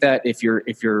just take that, if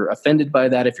you're offended by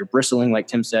that, if you're bristling, like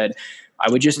Tim said, I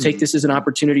would just take this as an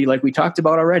opportunity, like we talked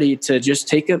about already, to just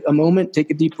take a moment, take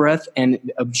a deep breath,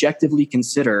 and objectively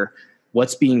consider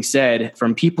what's being said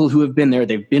from people who have been there.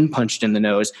 They've been punched in the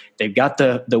nose. They've got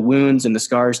the wounds and the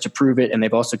scars to prove it. And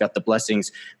they've also got the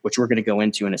blessings, which we're going to go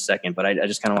into in a second. But I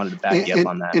just kind of wanted to back you up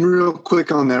on that. And real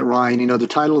quick on that, Ryan, the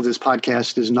title of this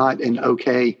podcast is not an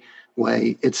okay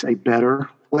way. It's a better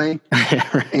way.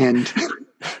 And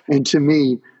to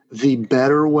me, the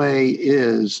better way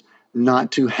is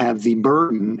not to have the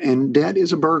burden. And debt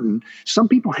is a burden. Some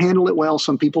people handle it well.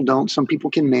 Some people don't. Some people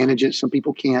can manage it. Some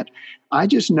people can't. I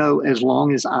just know as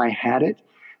long as I had it,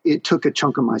 it took a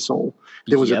chunk of my soul.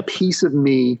 There was a piece of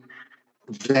me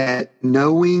that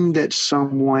knowing that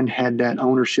someone had that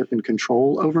ownership and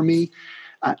control over me.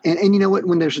 And you know what,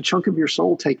 when there's a chunk of your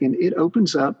soul taken, it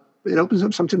opens up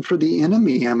something for the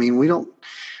enemy. I mean, we don't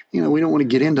want to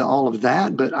get into all of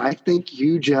that, but I think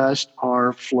you just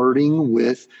are flirting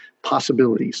with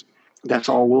possibilities. That's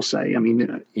all we'll say. I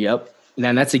mean, yep.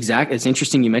 And it's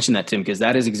interesting you mentioned that, Tim, because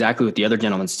that is exactly what the other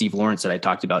gentleman, Steve Lawrence, that I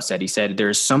talked about said. He said,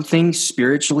 there's something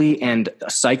spiritually and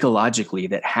psychologically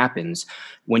that happens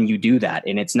when you do that.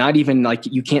 And it's not even like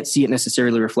you can't see it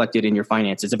necessarily reflected in your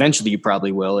finances. Eventually you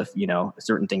probably will if,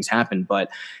 certain things happen. But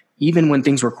even when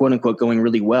things were quote unquote going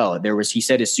really well, he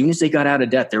said, as soon as they got out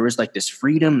of debt, there was like this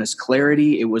freedom, this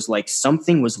clarity. It was like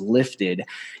something was lifted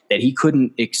that he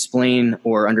couldn't explain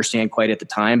or understand quite at the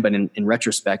time. But in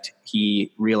retrospect,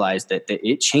 he realized that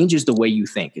it changes the way you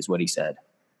think, is what he said.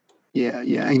 Yeah.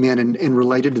 Amen. And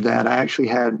related to that, we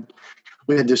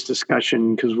had this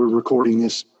discussion because we're recording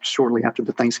this shortly after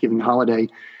the Thanksgiving holiday.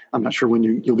 I'm not sure when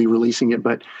you'll be releasing it,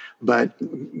 but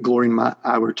Glory and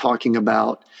I were talking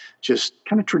about just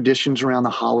kind of traditions around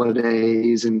the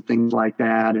holidays and things like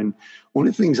that. And one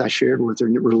of the things I shared with her,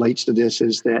 and it relates to this,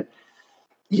 is that,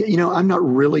 I'm not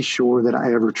really sure that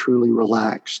I ever truly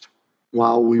relaxed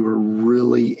while we were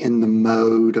really in the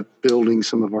mode of building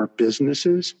some of our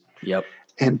businesses. Yep.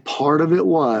 And part of it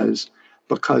was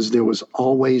because there was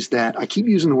always that, I keep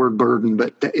using the word burden,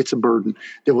 but it's a burden.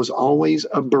 There was always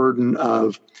a burden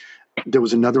of, there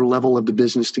was another level of the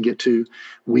business to get to.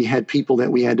 We had people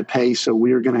that we had to pay, so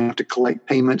we were going to have to collect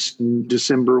payments in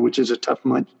December, which is a tough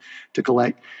month to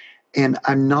collect. And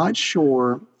I'm not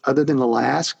sure, other than the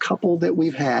last couple that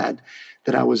we've had,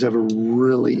 that I was ever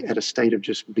really at a state of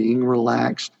just being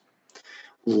relaxed.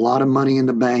 A lot of money in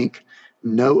the bank,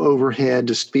 no overhead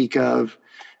to speak of,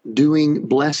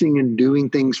 blessing and doing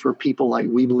things for people like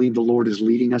we believe the Lord is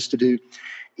leading us to do,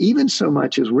 even so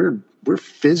much as we're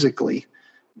physically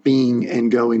being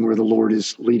and going where the Lord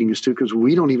is leading us to, because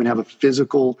we don't even have a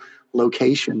physical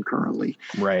location currently.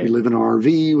 Right. We live in an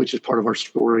RV, which is part of our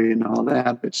story and all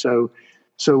that. But so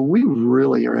we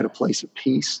really are at a place of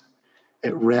peace,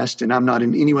 at rest. And I'm not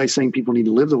in any way saying people need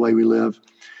to live the way we live,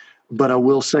 but I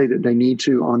will say that they need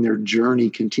to, on their journey,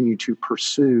 continue to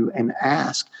pursue and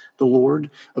ask the Lord,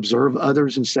 observe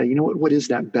others, and say, what is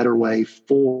that better way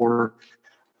for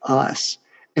us?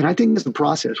 And I think that's the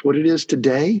process. What it is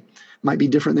today might be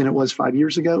different than it was 5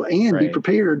 years ago, and be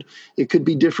prepared. It could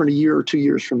be different a year or 2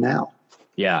 years from now.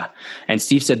 Yeah. And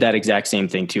Steve said that exact same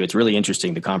thing too. It's really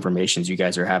interesting, the confirmations you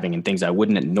guys are having and things I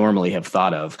wouldn't normally have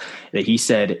thought of, that he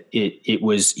said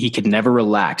he could never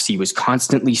relax. He was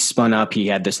constantly spun up. He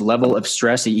had this level of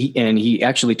stress. And he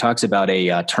actually talks about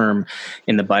a term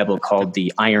in the Bible called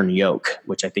the iron yoke,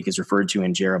 which I think is referred to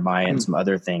in Jeremiah and some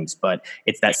other things. But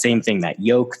it's that same thing, that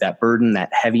yoke, that burden,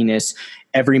 that heaviness.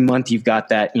 Every month you've got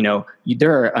that,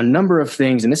 there are a number of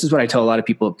things. And this is what I tell a lot of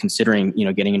people considering,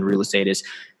 getting into real estate is,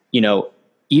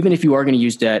 even if you are going to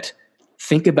use debt,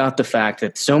 think about the fact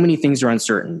that so many things are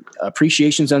uncertain.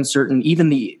 Appreciation's uncertain. Even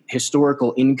the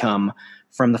historical income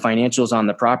from the financials on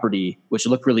the property, which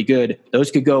look really good,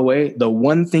 those could go away. The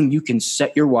one thing you can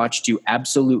set your watch to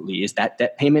absolutely is that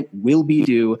debt payment will be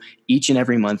due each and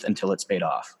every month until it's paid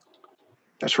off.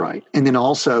 That's right. And then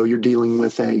also you're dealing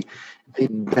with a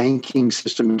banking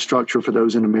system and structure, for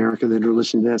those in America that are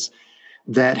listening to this,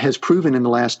 that has proven in the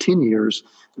last 10 years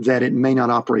that it may not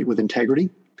operate with integrity.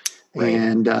 Right.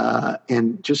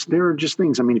 And just, there are just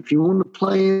things. I mean, if you want to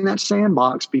play in that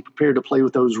sandbox, be prepared to play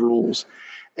with those rules.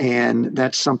 And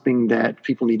that's something that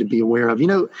people need to be aware of.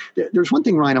 There's one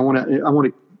thing, Ryan, I want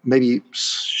to maybe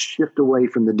shift away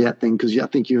from the debt thing, because I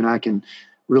think you and I can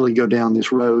really go down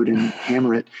this road and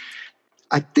hammer it.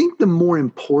 I think the more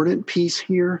important piece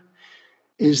here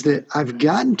is that I've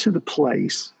gotten to the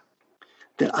place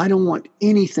that I don't want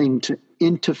anything to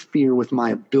interfere with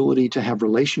my ability to have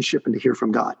relationship and to hear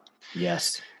from God.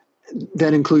 Yes.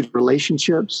 That includes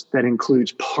relationships. That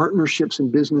includes partnerships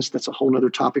in business. That's a whole other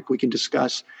topic we can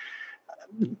discuss.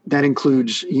 That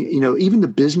includes, even the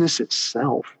business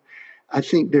itself. I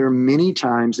think there are many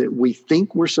times that we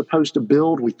think we're supposed to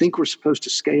build, we think we're supposed to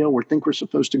scale, we think we're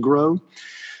supposed to grow.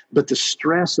 But the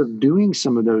stress of doing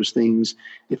some of those things,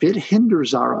 if it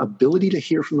hinders our ability to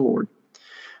hear from the Lord,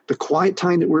 the quiet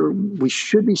time that we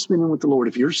should be spending with the Lord.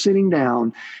 If you're sitting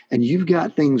down and you've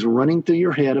got things running through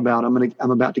your head about,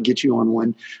 I'm about to get you on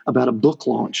one, about a book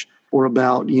launch, or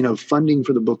about, funding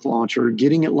for the book launch, or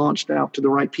getting it launched out to the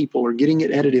right people, or getting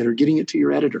it edited, or getting it to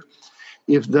your editor.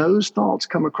 if those thoughts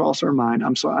come across our mind,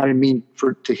 I'm sorry, I didn't mean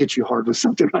to hit you hard with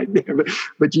something right there,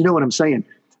 but you know what I'm saying.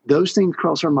 Those things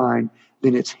cross our mind,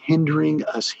 then it's hindering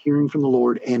us hearing from the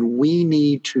Lord, and we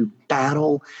need to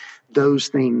battle those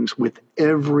things with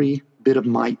every bit of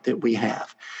might that we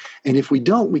have. And if we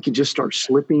don't, we can just start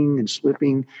slipping and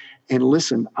slipping. And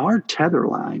listen, our tether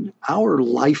line, our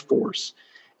life force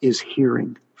is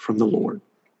hearing from the Lord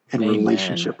and Amen.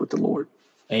 Relationship with the Lord.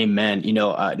 Amen.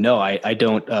 No, I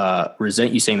don't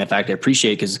resent you saying that fact. I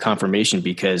appreciate it because it's confirmation,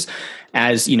 because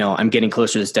as you know, I'm getting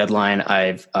closer to this deadline.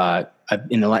 I've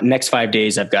in the next 5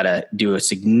 days, I've got to do a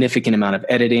significant amount of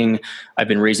editing. I've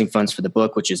been raising funds for the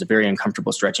book, which is a very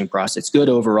uncomfortable stretching process. It's good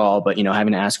overall, but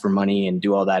having to ask for money and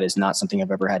do all that is not something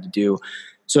I've ever had to do.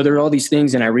 So there are all these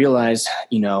things. And I realized,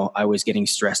 I was getting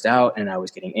stressed out and I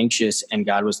was getting anxious, and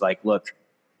God was like, look,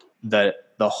 the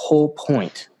whole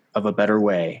point of A Better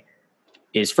Way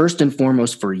is first and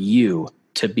foremost for you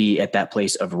to be at that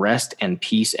place of rest and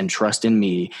peace and trust in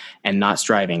me and not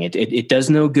striving. It does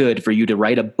no good for you to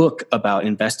write a book about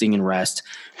investing in rest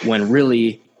when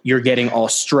really you're getting all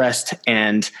stressed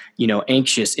and,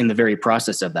 anxious in the very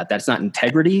process of that. That's not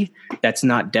integrity. That's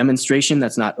not demonstration.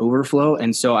 That's not overflow.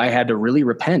 And so I had to really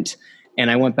repent. And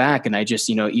I went back and I just,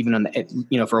 even on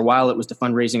the, for a while it was the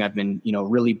fundraising. I've been,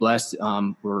 really blessed.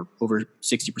 We're over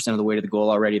 60% of the way to the goal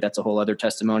already. That's a whole other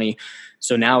testimony.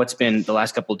 So now it's been the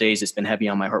last couple of days, it's been heavy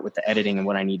on my heart with the editing and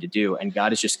what I need to do. And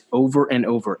God is just over and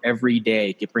over every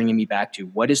day bringing me back to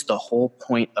what is the whole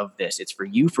point of this? It's for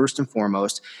you first and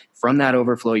foremost. From that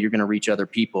overflow, you're going to reach other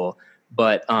people.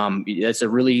 But it's a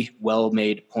really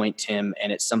well-made point, Tim.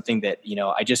 And it's something that,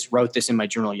 I just wrote this in my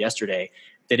journal yesterday,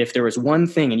 that if there was one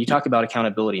thing, and you talk about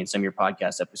accountability in some of your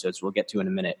podcast episodes, we'll get to in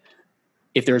a minute.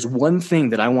 If there's one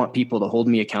thing that I want people to hold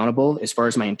me accountable as far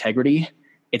as my integrity,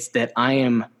 it's that I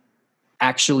am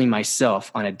actually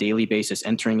myself on a daily basis,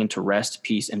 entering into rest,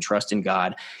 peace, and trust in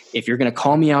God. If you're going to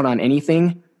call me out on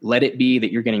anything, let it be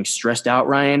that you're getting stressed out,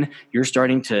 Ryan. You're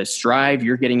starting to strive.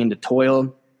 You're getting into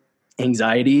toil,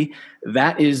 anxiety.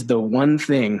 That is the one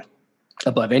thing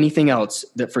above anything else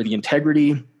that for the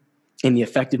integrity and the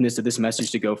effectiveness of this message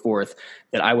to go forth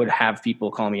that I would have people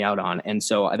call me out on. And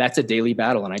so that's a daily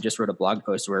battle. And I just wrote a blog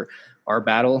post where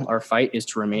our fight is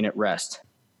to remain at rest.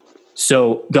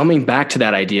 So going back to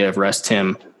that idea of rest,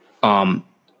 Tim,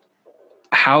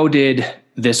 how did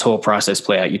this whole process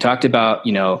play out? You talked about,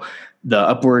 the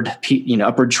upward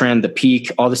trend, the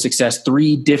peak, all the success,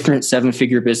 3 different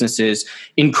 7-figure businesses,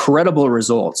 incredible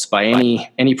results by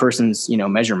any person's,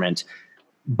 measurement.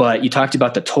 But you talked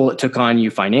about the toll it took on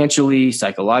you financially,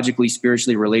 psychologically,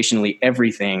 spiritually, relationally,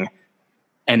 everything.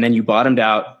 And then you bottomed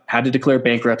out, had to declare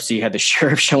bankruptcy, had the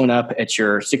sheriff showing up at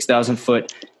your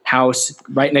 6,000-foot house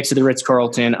right next to the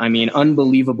Ritz-Carlton. I mean,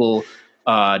 unbelievable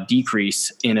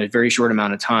decrease in a very short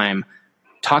amount of time.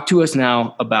 Talk to us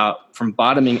now about from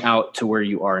bottoming out to where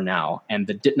you are now,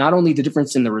 and not only the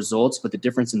difference in the results, but the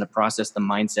difference in the process, the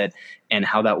mindset, and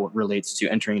how that relates to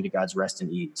entering into God's rest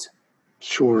and ease.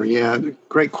 Sure. Yeah.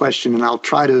 Great question. And I'll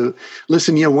try to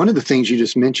listen. One of the things you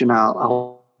just mentioned,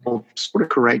 I'll sort of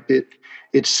correct it.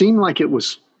 It seemed like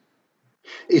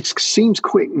it seems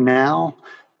quick now,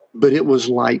 but it was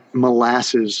like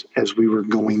molasses as we were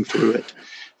going through it.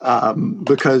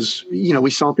 Because,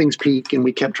 we saw things peak and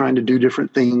we kept trying to do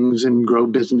different things and grow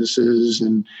businesses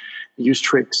and use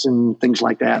tricks and things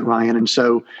like that, Ryan. And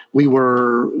so we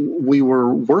were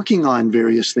working on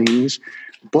various things.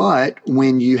 But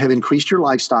when you have increased your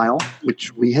lifestyle,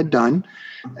 which we had done,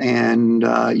 and,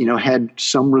 had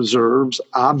some reserves,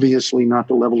 obviously not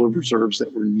the level of reserves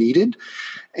that were needed.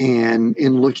 And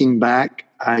in looking back,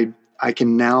 I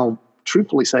can now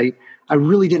truthfully say I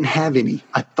really didn't have any.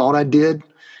 I thought I did,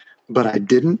 but I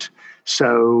didn't.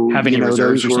 So, have any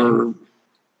reserves? Those were,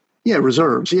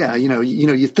 reserves. Yeah.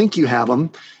 You think you have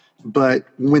them, but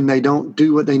when they don't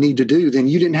do what they need to do, then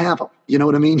you didn't have them. You know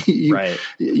what I mean? Right.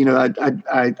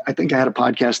 I think I had a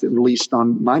podcast that released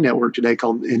on my network today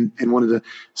called, and one of the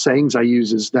sayings I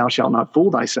use is, "Thou shalt not fool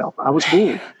thyself." I was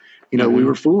fooled. We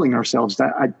were fooling ourselves.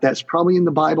 That's probably in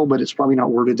the Bible, but it's probably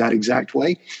not worded that exact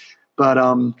way. But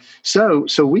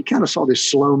so we kind of saw this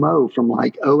slow-mo from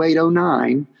like 08,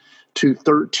 09 to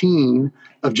 13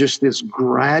 of just this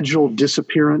gradual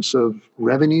disappearance of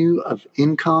revenue, of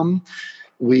income.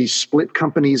 We split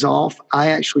companies off. I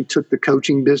actually took the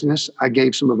coaching business. I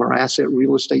gave some of our asset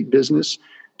real estate business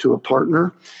to a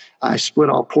partner. I split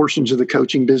all portions of the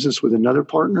coaching business with another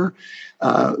partner.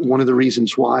 One of the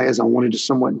reasons why is I wanted to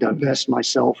somewhat divest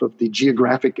myself of the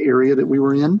geographic area that we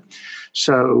were in.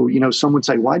 So, some would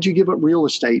say, why'd you give up real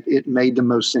estate? It made the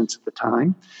most sense at the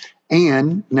time.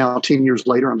 And now 10 years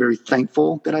later, I'm very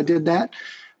thankful that I did that.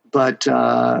 but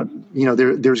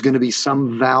there's going to be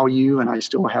some value, and I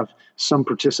still have some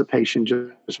participation,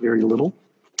 just very little.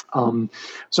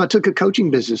 So I took a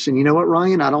coaching business, and you know what,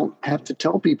 Ryan? I don't have to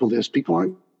tell people this. People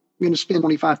aren't going to spend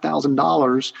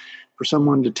 $25,000 for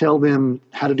someone to tell them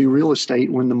how to do real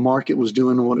estate when the market was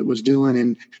doing what it was doing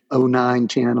in 09,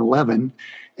 10, 11.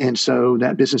 And so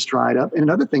that business dried up. And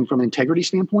another thing, from an integrity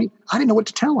standpoint, I didn't know what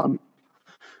to tell them.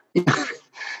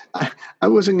 I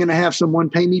wasn't going to have someone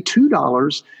pay me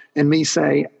 $2 and me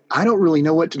say, I don't really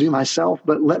know what to do myself,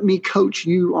 but let me coach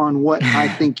you on what I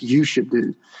think you should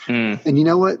do. And you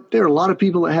know what? There are a lot of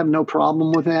people that have no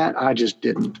problem with that. I just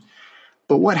didn't.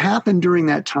 But what happened during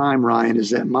that time, Ryan,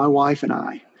 is that my wife and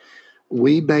I,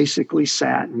 we basically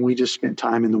sat and we just spent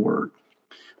time in the Word.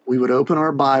 We would open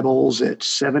our Bibles at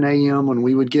 7 a.m. when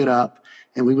we would get up,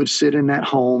 and we would sit in that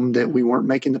home that we weren't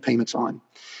making the payments on.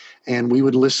 And we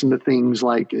would listen to things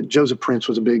like Joseph Prince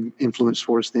was a big influence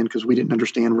for us then, because we didn't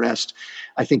understand rest.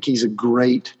 I think he's a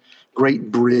great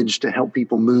bridge to help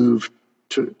people move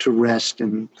to rest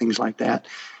and things like that.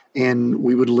 And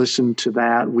we would listen to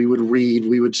that. We would read,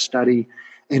 we would study,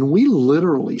 and we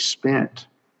literally spent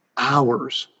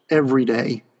hours every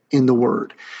day in the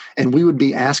Word. And we would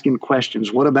be asking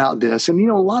questions. What about this? And,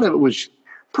 a lot of it was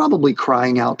probably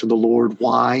crying out to the Lord,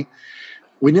 why?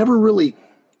 We never really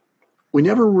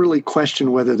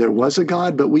questioned whether there was a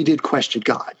God, but we did question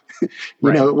God.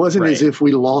 It wasn't as if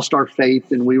we lost our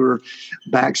faith and we were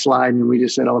backsliding and we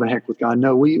just said, oh, the heck with God.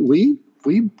 No, we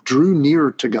drew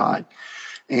near to God.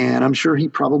 And I'm sure he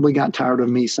probably got tired of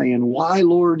me saying, why,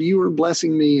 Lord, you are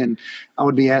blessing me? And I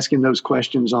would be asking those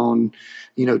questions on,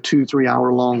 2-3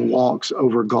 hour long walks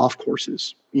over golf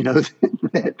courses,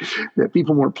 that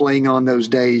people weren't playing on those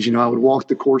days. I would walk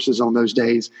the courses on those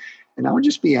days. And I would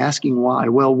just be asking why.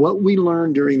 Well, what we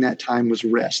learned during that time was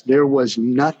rest. There was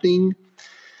nothing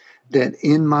that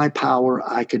in my power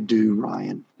I could do,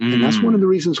 Ryan. And that's one of the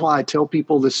reasons why I tell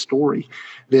people this story,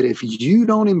 that if you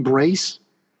don't embrace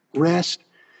rest,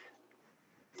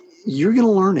 you're going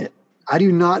to learn it. I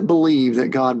do not believe that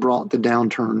God brought the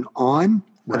downturn on.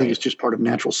 I think it's just part of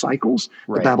natural cycles,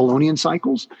 the Babylonian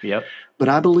cycles. Yep. But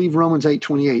I believe Romans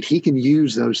 8:28, he can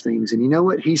use those things. And you know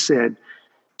what? He said,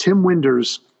 Tim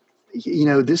Winders,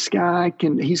 this guy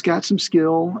he's got some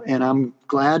skill, and I'm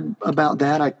glad about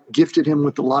that. I gifted him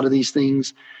with a lot of these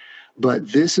things,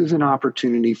 but this is an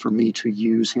opportunity for me to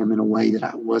use him in a way that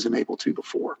I wasn't able to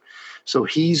before. So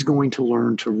he's going to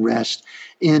learn to rest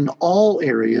in all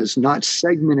areas, not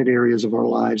segmented areas of our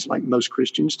lives like most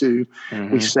Christians do.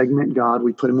 We segment God.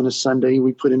 We put him in a Sunday.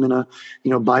 We put him in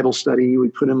a, Bible study. We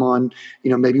put him on,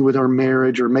 maybe with our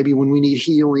marriage, or maybe when we need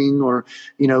healing, or,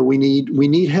 we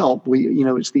need help.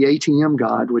 It's the ATM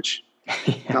God, which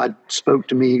God spoke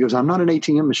to me. He goes, I'm not an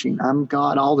ATM machine. I'm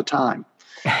God all the time.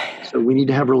 So we need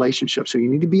to have relationships. So you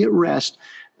need to be at rest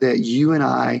that you and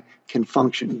I can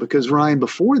function. Because, Ryan,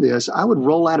 before this, I would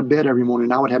roll out of bed every morning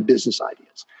and I would have business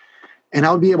ideas. And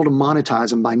I would be able to monetize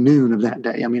them by noon of that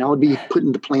day. I mean, I would be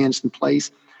putting the plans in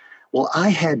place. Well, I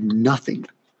had nothing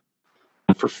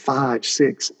for 5,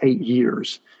 6, 8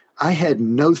 years. I had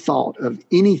no thought of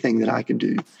anything that I could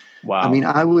do. Wow. I mean,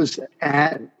 I was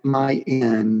at my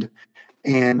end.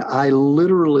 And I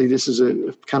literally, this is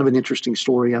a kind of an interesting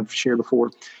story I've shared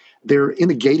before. They're in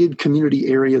a gated community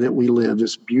area that we live,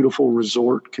 this beautiful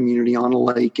resort community on a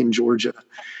lake in Georgia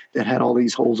that had all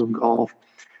these holes of golf.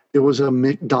 There was a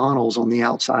McDonald's on the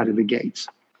outside of the gates.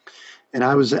 And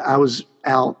I was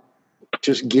out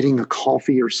just getting a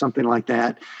coffee or something like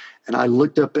that. And I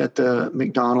looked up at the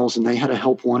McDonald's and they had a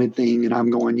help wanted thing. And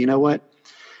I'm going, you know what?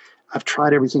 I've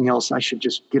tried everything else. I should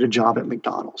just get a job at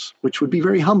McDonald's, which would be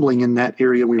very humbling in that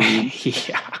area we were in.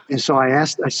 Yeah. And so I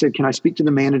said, can I speak to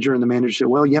the manager? And the manager said,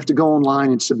 well, you have to go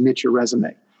online and submit your resume.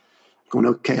 I'm going,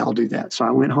 okay, I'll do that. So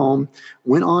I went home,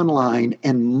 went online,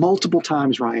 and multiple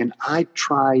times, Ryan, I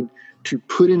tried to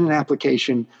put in an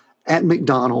application at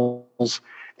McDonald's,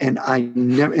 and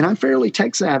I'm fairly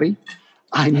tech savvy.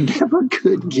 I never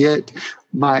could get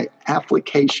my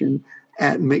application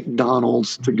at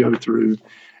McDonald's to go through.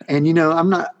 And, I'm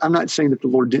not saying that the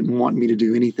Lord didn't want me to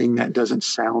do anything. That doesn't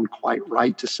sound quite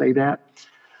right to say that.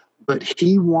 But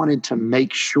he wanted to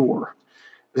make sure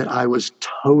that I was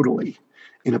totally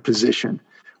in a position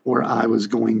where I was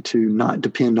going to not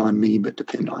depend on me, but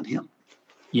depend on him.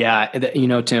 Yeah.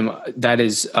 Tim, that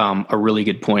is a really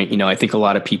good point. I think a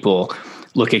lot of people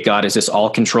look at God as this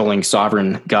all-controlling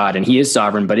sovereign God, and he is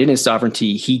sovereign, but in his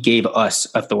sovereignty, he gave us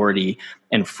authority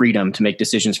and freedom to make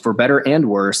decisions for better and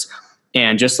worse.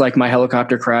 And just like my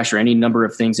helicopter crash or any number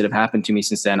of things that have happened to me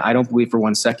since then, I don't believe for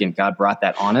 1 second God brought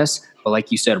that on us. But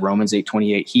like you said, Romans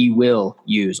 8:28, he will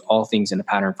use all things in a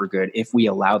pattern for good if we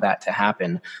allow that to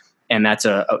happen. And that's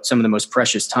some of the most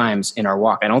precious times in our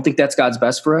walk. I don't think that's God's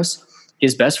best for us.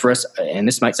 His best for us, and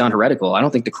this might sound heretical, I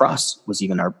don't think the cross was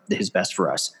even his best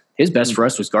for us. His best for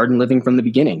us was garden living from the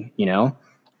beginning.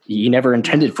 He never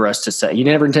intended for us to say, he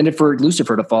never intended for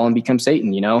Lucifer to fall and become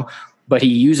Satan, but he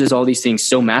uses all these things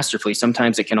so masterfully.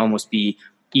 Sometimes it can almost be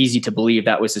easy to believe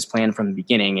that was his plan from the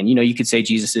beginning. And, you could say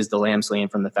Jesus is the lamb slain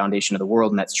from the foundation of the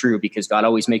world. And that's true because God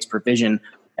always makes provision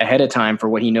ahead of time for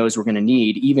what he knows we're going to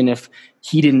need, even if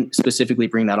he didn't specifically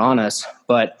bring that on us.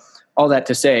 But all that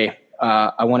to say,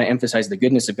 I want to emphasize the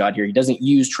goodness of God here. He doesn't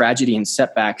use tragedy and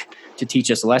setback to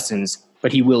teach us lessons,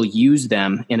 but he will use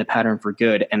them in a pattern for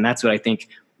good. And that's what I think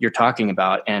you're talking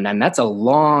about. And that's a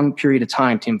long period of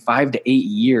time, Tim, 5 to 8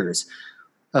 years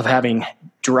of having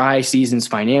dry seasons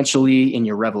financially in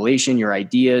your revelation, your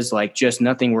ideas, like just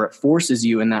nothing, where it forces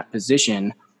you in that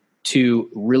position to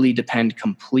really depend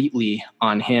completely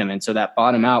on him. And so that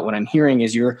bottom out, what I'm hearing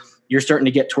is you're starting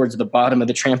to get towards the bottom of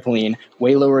the trampoline,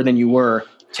 way lower than you were.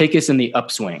 Take us in the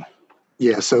upswing.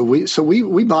 Yeah. So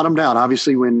we bottomed out.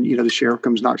 Obviously, when, the sheriff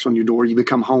comes, knocks on your door, you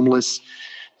become homeless,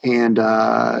 and,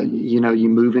 you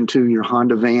move into your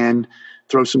Honda van,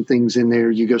 throw some things in there.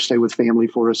 You go stay with family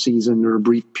for a season or a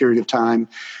brief period of time.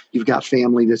 You've got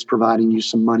family that's providing you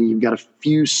some money. You've got a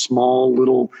few small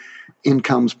little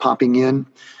incomes popping in.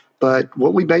 But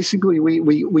what we basically,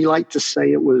 we like to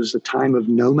say it was a time of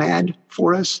nomad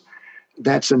for us.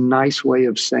 That's a nice way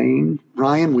of saying,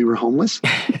 Ryan, we were homeless.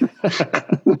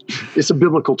 It's a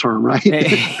biblical term, right?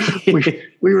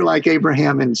 we were like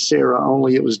Abraham and Sarah,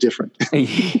 only it was different.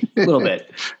 A little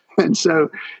bit. And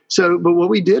but what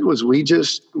we did was we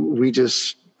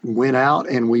just went out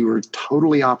and we were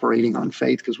totally operating on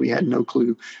faith because we had no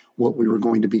clue what we were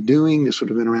going to be doing. This would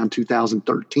have been around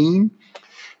 2013.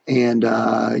 And,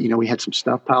 we had some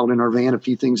stuff piled in our van, a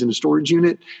few things in the storage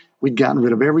unit. We'd gotten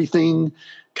rid of everything,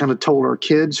 kind of told our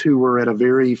kids who were at a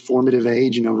very formative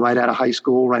age, right out of high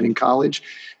school, right in college,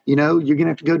 you're going to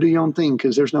have to go do your own thing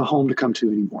because there's no home to come to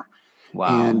anymore.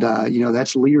 Wow. And,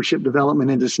 that's leadership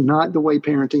development. And it's not the way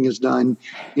parenting is done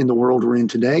in the world we're in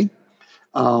today.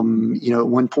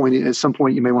 At some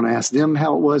point, you may want to ask them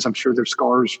how it was. I'm sure there's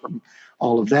scars from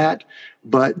all of that,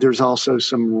 but there's also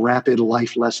some rapid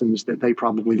life lessons that they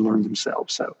probably learned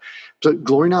themselves. So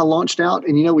Glory and I launched out,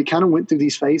 and, we kind of went through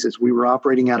these phases. We were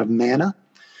operating out of Manna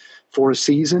for a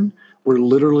season where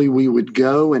literally we would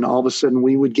go and all of a sudden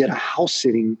we would get a house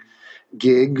sitting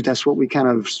gig. That's what we kind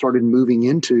of started moving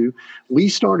into. We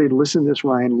started, listen to this,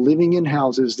 Ryan, living in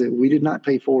houses that we did not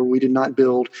pay for, we did not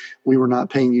build, we were not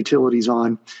paying utilities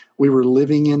on. We were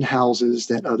living in houses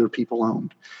that other people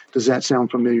owned. Does that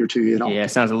sound familiar to you at all? Yeah, it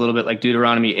sounds a little bit like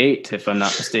Deuteronomy 8, if I'm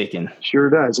not mistaken. Sure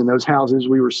does. In those houses,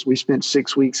 we spent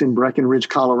 6 weeks in Breckenridge,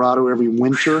 Colorado every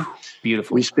winter.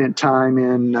 Beautiful. We spent time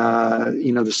in,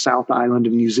 the South Island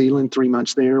of New Zealand, 3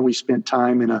 months there. We spent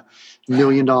time in a $1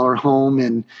 million home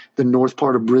in the north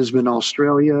part of Brisbane,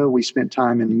 Australia. We spent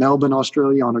time in Melbourne,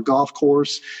 Australia on a golf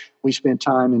course. We spent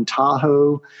time in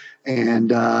Tahoe.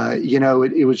 And,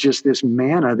 it was just this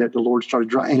manna that the Lord started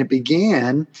drawing. And it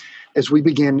began as we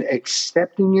began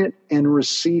accepting it and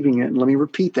receiving it. And let me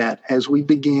repeat that. As we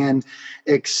began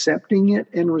accepting it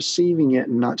and receiving it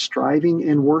and not striving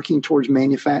and working towards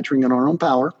manufacturing in our own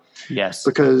power. Yes.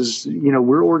 Because,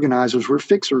 we're organizers, we're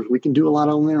fixers. We can do a lot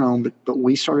on our own, but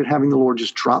we started having the Lord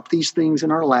just drop these things in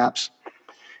our laps.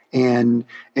 And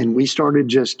we started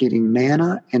just getting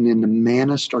manna, and then the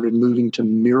manna started moving to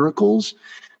miracles.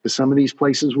 Because some of these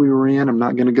places we were in, I'm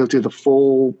not going to go through the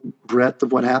full breadth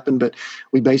of what happened, but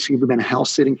we basically have been house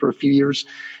sitting for a few years.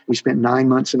 We spent 9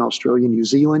 months in Australia, New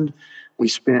Zealand. We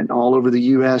spent all over the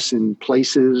U.S. in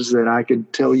places that I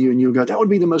could tell you, and you would go, that would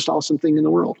be the most awesome thing in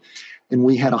the world. And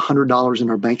we had $100 in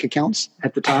our bank accounts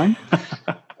at the time.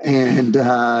 And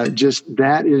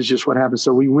that is just what happened.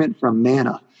 So we went from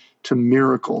manna to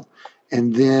miracle.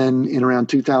 And then in around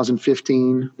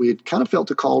 2015, we had kind of felt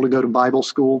a call to go to Bible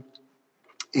school.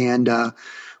 And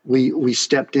we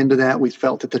stepped into that. We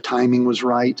felt that the timing was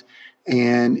right.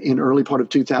 And in early part of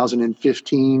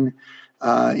 2015,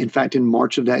 in fact, in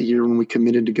March of that year, when we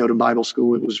committed to go to Bible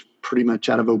school, it was pretty much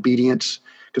out of obedience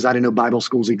because I didn't know Bible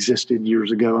schools existed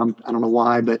years ago. I don't know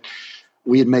why, but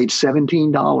we had made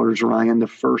 $17, Ryan, the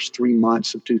first 3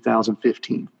 months of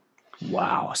 2015.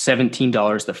 Wow.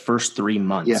 $17 the first 3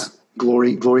 months. Yeah.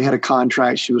 Glory had a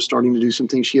contract. She was starting to do some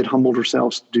things. She had humbled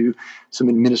herself to do some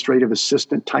administrative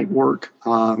assistant type work,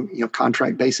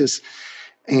 contract basis.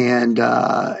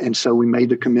 And so we made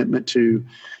the commitment to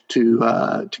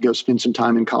go spend some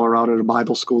time in Colorado at a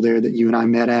Bible school there that you and I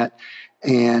met at.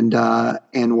 And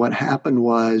what happened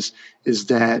is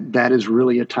that is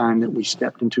really a time that we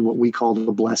stepped into what we call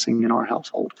the blessing in our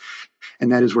household.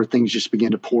 And that is where things just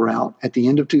began to pour out. At the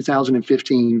end of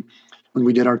 2015, when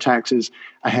we did our taxes,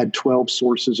 I had 12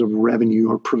 sources of revenue,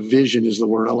 or provision is the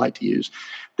word I like to use,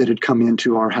 that had come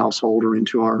into our household or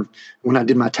into our, when I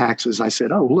did my taxes, I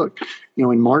said, oh, look,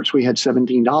 in March we had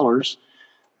 $17,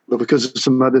 but because of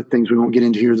some other things we won't get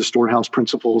into here, the storehouse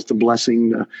principles, the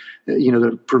blessing,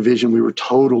 the provision, we were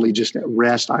totally just at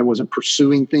rest. I wasn't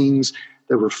pursuing things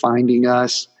that were finding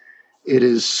us. It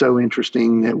is so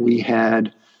interesting that we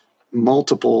had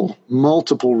multiple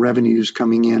revenues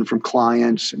coming in from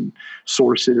clients and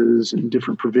sources and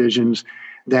different provisions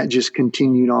that just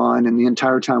continued on. And the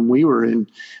entire time we were in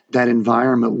that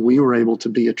environment, we were able to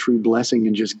be a true blessing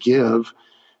and just give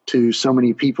to so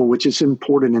many people, which is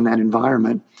important in that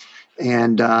environment.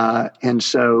 And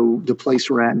so the place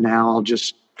we're at now, I'll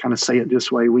just kind of say it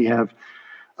this way. We have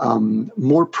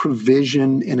more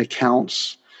provision in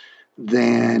accounts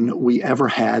than we ever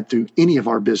had through any of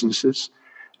our businesses.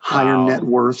 Higher net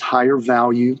worth, higher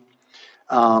value,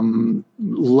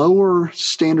 lower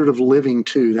standard of living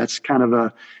too. That's kind of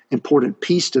a important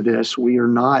piece to this. We are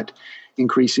not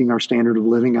increasing our standard of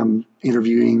living. I'm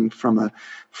interviewing from a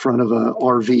front of a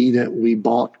RV that we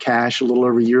bought cash a little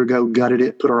over a year ago, gutted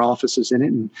it, put our offices in it,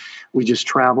 and we just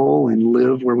travel and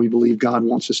live where we believe God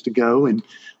wants us to go and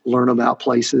learn about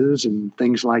places and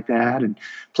things like that. And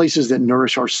places that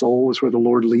nourish our soul is where the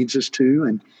Lord leads us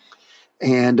to.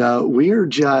 And we're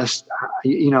just,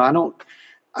 I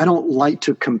don't like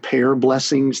to compare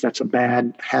blessings. That's a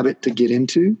bad habit to get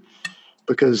into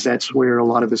because that's where a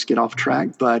lot of us get off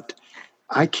track. But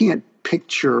I can't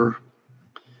picture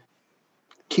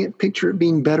it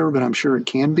being better, but I'm sure it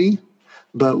can be.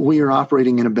 But we are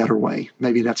operating in a better way.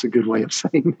 Maybe that's a good way of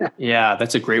saying that. Yeah,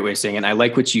 that's a great way of saying it. And I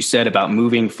like what you said about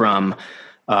moving from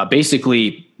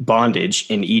basically bondage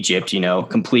in Egypt,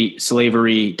 complete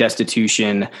slavery,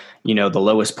 destitution, the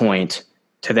lowest point,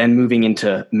 to then moving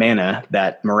into manna,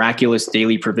 that miraculous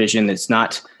daily provision that's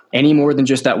not any more than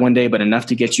just that one day, but enough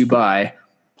to get you by,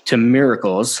 to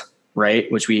miracles, right?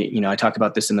 Which I talk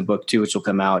about this in the book too, which will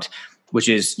come out, which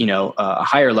is, a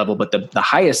higher level, but the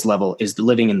highest level is the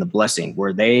living in the blessing,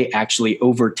 where they actually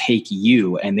overtake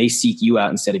you and they seek you out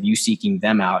instead of you seeking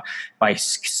them out, by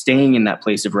staying in that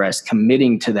place of rest,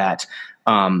 committing to that,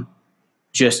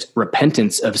 just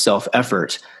repentance of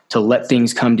self-effort to let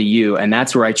things come to you. And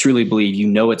that's where I truly believe,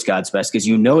 it's God's best, because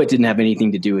it didn't have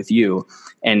anything to do with you.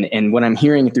 And what I'm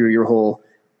hearing through your whole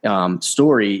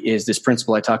story is this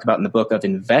principle I talk about in the book of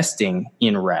investing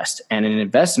in rest. And an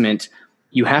investment,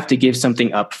 you have to give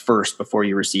something up first before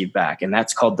you receive back. And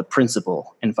that's called the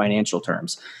principal in financial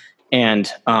terms.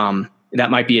 And that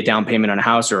might be a down payment on a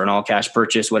house or an all cash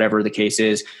purchase, whatever the case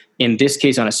is. In this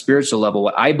case, on a spiritual level,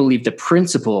 what I believe the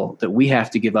principle that we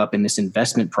have to give up in this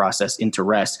investment process into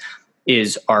rest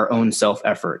is our own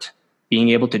self-effort, being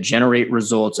able to generate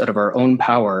results out of our own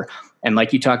power. And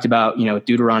like you talked about,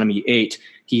 Deuteronomy 8,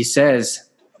 he says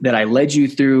that I led you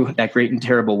through that great and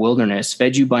terrible wilderness,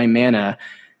 fed you by manna,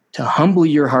 to humble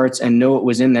your hearts and know what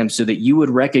was in them, so that you would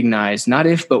recognize, not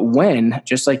if, but when,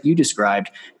 just like you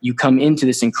described, you come into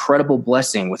this incredible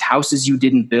blessing with houses you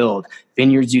didn't build,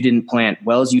 vineyards you didn't plant,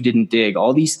 wells you didn't dig.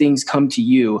 All these things come to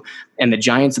you and the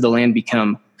giants of the land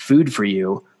become food for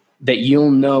you, that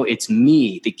you'll know it's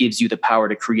me that gives you the power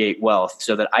to create wealth,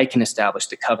 so that I can establish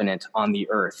the covenant on the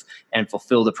earth and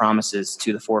fulfill the promises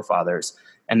to the forefathers.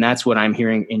 And that's what I'm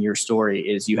hearing in your story,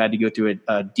 is you had to go through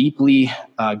a deeply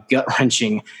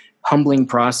gut-wrenching, humbling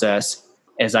process,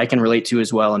 as I can relate to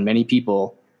as well, and many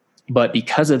people. But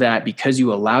because of that, because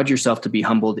you allowed yourself to be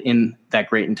humbled in that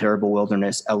great and terrible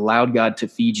wilderness, allowed God to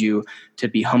feed you, to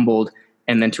be humbled,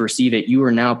 and then to receive it, you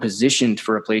are now positioned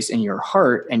for a place in your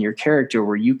heart and your character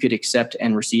where you could accept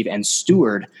and receive and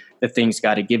steward the things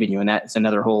God had given you. And that's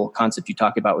another whole concept you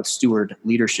talk about with steward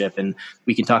leadership. And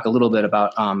we can talk a little bit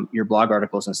about your blog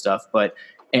articles and stuff. But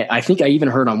I think I even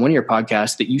heard on one of your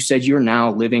podcasts that you said you're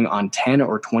now living on 10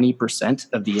 or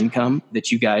 20% of the income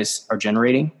that you guys are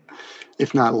generating.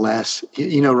 If not less.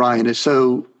 Ryan, it's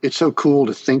so cool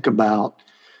to think about.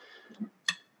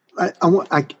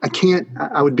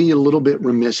 I would be a little bit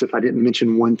remiss if I didn't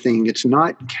mention one thing. It's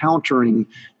not countering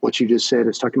what you just said.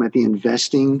 It's talking about the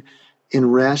investing in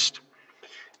rest.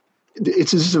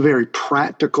 This is a very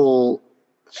practical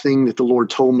thing that the Lord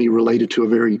told me related to a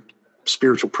very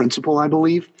spiritual principle, I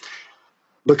believe.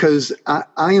 because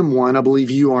I am one, I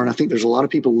believe you are, and I think there's a lot of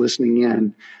people listening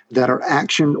in that are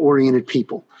action-oriented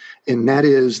people. And that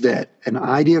is that an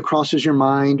idea crosses your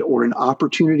mind or an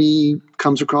opportunity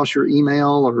comes across your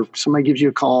email or somebody gives you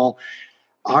a call.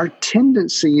 Our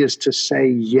tendency is to say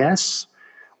yes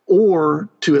or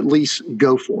to at least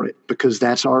go for it because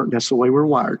that's the way we're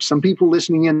wired. Some people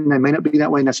listening in, they may not be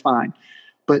that way, and that's fine.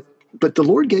 But the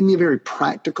Lord gave me a very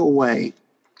practical way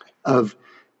of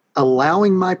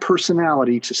allowing my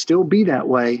personality to still be that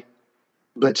way,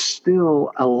 but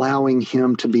still allowing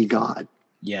him to be God.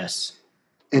 Yes.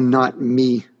 And not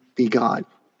me be God.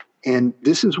 And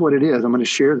this is what it is. I'm going to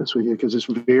share this with you because it's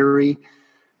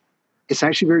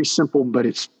actually very simple, but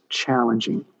it's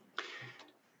challenging.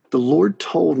 The Lord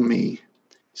told me,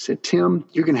 he said, Tim,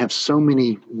 you're going to have so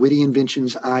many witty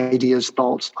inventions, ideas,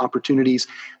 thoughts, opportunities.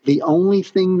 The only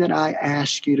thing that I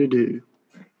ask you to do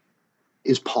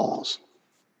is pause.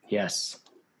 Yes.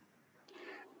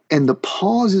 And the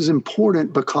pause is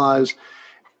important because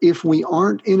if we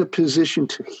aren't in a position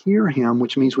to hear him,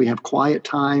 which means we have quiet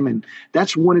time, and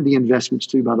that's one of the investments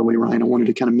too, by the way, Ryan, I wanted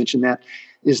to kind of mention that,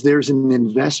 is there's an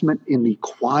investment in the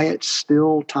quiet,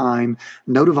 still time,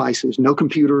 no devices, no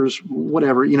computers,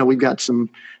 whatever. We've got so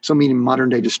many modern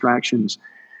day distractions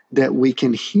that we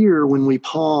can hear when we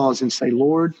pause and say,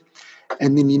 Lord,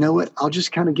 and then you know what? I'll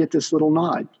just kind of get this little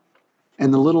nod.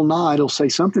 And the little nod will say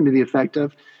something to the effect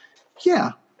of,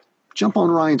 yeah, jump on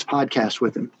Ryan's podcast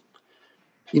with him.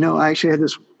 I actually had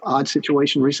this odd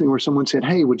situation recently where someone said,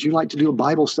 hey, would you like to do a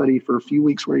Bible study for a few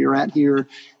weeks where you're at here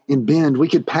in Bend? We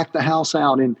could pack the house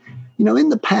out. And, in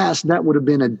the past, that would have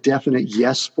been a definite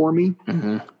yes for me.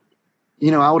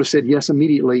 Mm-hmm. I would have said yes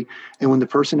immediately. And when the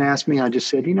person asked me, I just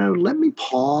said, let me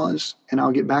pause and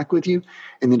I'll get back with you.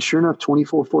 And then sure enough,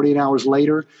 24, 48 hours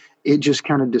later, it just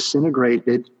kind of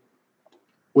disintegrated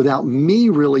without me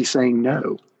really saying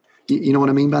no. You know what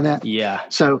I mean by that? Yeah.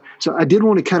 So I did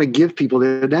want to kind of give people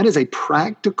that is a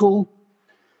practical,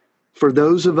 for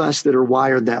those of us that are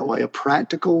wired that way, a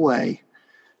practical way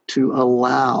to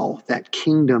allow that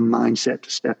kingdom mindset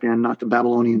to step in, not the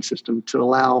Babylonian system, to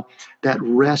allow that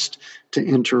rest to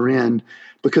enter in.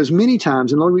 Because many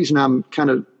times, and the only reason I'm kind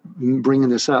of bringing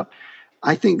this up,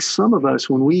 I think some of us,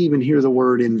 when we even hear the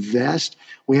word invest,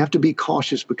 we have to be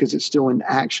cautious because it's still an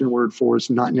action word for us,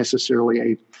 not necessarily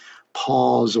a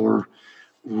pause or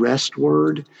rest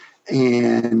word.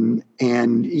 And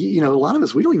a lot of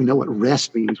us, we don't even know what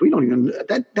rest means. We don't even,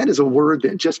 that is a word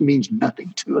that just means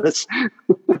nothing to us.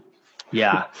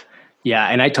 Yeah.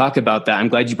 And I talk about that. I'm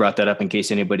glad you brought that up in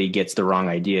case anybody gets the wrong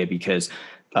idea, because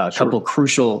a couple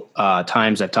crucial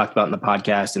times I've talked about in the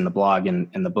podcast and the blog and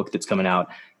the book that's coming out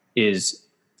is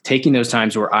taking those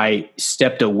times where I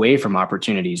stepped away from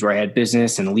opportunities, where I had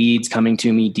business and leads coming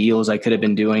to me, deals I could have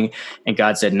been doing. And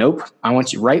God said, nope, I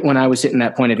want you, right when I was hitting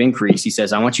that point of increase, he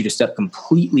says, I want you to step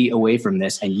completely away from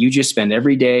this. And you just spend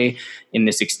every day in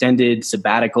this extended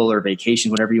sabbatical or vacation,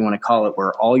 whatever you want to call it,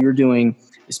 where all you're doing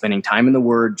is spending time in the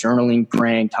word, journaling,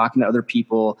 praying, talking to other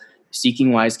people,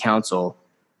 seeking wise counsel.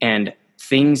 And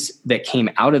things that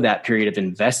came out of that period of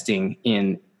investing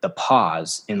in the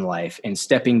pause in life and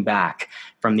stepping back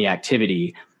from the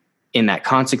activity in that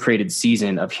consecrated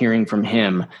season of hearing from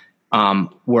him,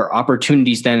 where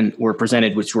opportunities then were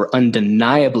presented, which were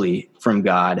undeniably from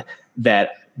God,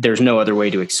 that there's no other way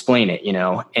to explain it,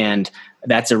 and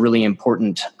that's a really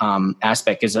important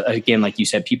aspect is, again, like you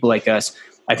said, people like us,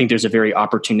 I think there's a very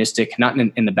opportunistic, not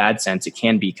in the bad sense, it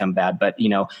can become bad, but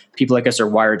people like us are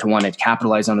wired to want to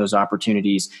capitalize on those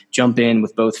opportunities, jump in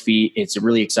with both feet. It's a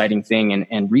really exciting thing.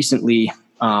 And recently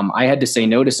I had to say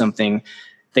no to something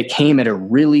that came at a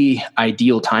really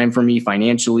ideal time for me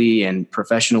financially and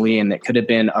professionally. And that could have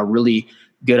been a really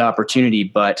good opportunity.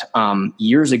 But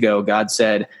years ago, God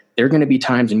said, there are going to be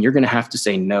times and you're going to have to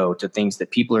say no to things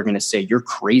that people are going to say you're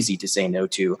crazy to say no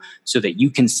to, so that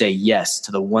you can say yes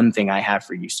to the one thing I have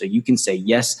for you. So you can say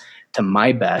yes to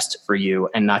my best for you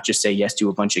and not just say yes to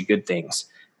a bunch of good things.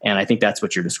 And I think that's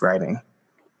what you're describing.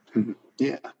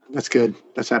 Yeah, that's good.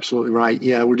 That's absolutely right.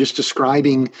 Yeah, we're just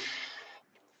describing.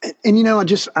 And,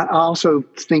 I also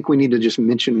think we need to just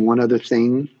mention one other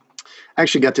thing. I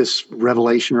actually got this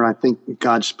revelation, or I think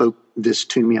God spoke this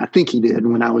to me. I think he did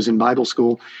when I was in Bible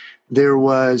school. There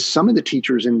was some of the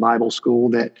teachers in Bible school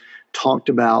that talked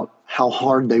about how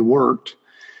hard they worked,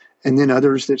 and then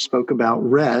others that spoke about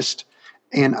rest.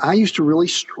 And I used to really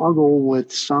struggle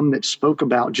with some that spoke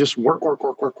about just work,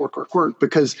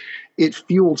 because it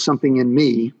fueled something in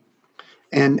me.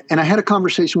 And I had a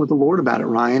conversation with the Lord about it,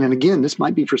 Ryan. And again, this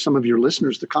might be for some of your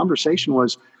listeners. The conversation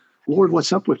was, Lord,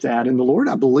 what's up with that? And the Lord,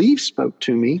 I believe, spoke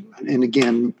to me. And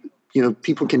again,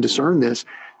 people can discern this,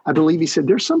 I believe he said,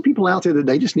 there's some people out there that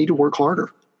they just need to work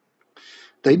harder.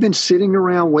 They've been sitting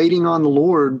around waiting on the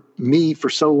Lord, me, for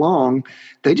so long.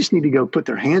 They just need to go put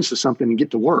their hands to something and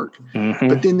get to work. Mm-hmm.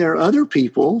 But then there are other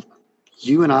people,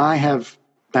 you and I have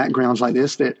backgrounds like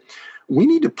this, that we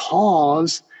need to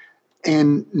pause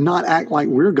and not act like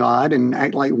we're God and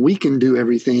act like we can do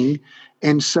everything.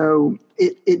 And so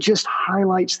it just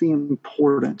highlights the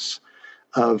importance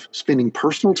of spending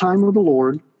personal time with the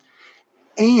Lord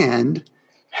and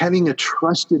having a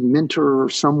trusted mentor or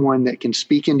someone that can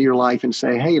speak into your life and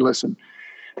say, hey, listen,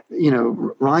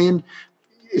 Ryan,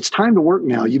 it's time to work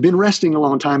now. You've been resting a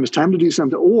long time. It's time to do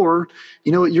something. Or,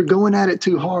 you're going at it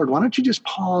too hard. Why don't you just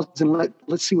pause and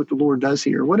let's see what the Lord does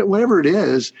here. Whatever it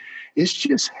is, it's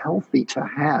just healthy to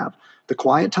have the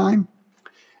quiet time.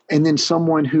 And then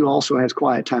someone who also has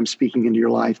quiet time speaking into your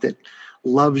life that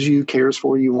loves you, cares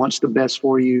for you, wants the best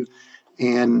for you,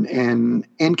 and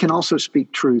can also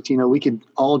speak truth. We could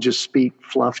all just speak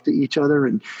fluff to each other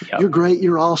and You're great,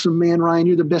 you're awesome, man, Ryan,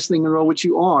 you're the best thing in the world, which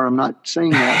you are. I'm not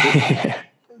saying that.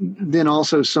 But then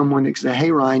also someone that say,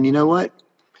 hey, Ryan, you know what?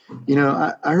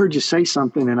 I heard you say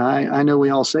something, and I know we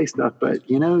all say stuff, but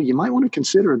you might want to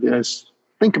consider this.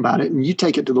 Think about it, and you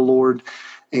take it to the Lord.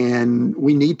 And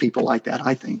we need people like that,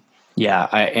 I think. Yeah,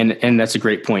 and that's a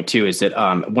great point too. Is that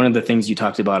one of the things you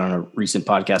talked about on a recent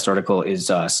podcast article is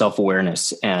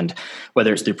self-awareness, and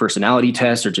whether it's through personality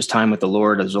tests or just time with the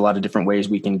Lord, there's a lot of different ways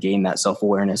we can gain that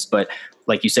self-awareness. But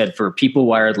like you said, for people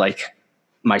wired like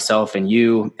myself and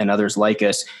you and others like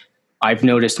us, I've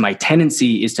noticed my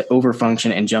tendency is to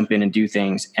overfunction and jump in and do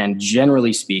things. And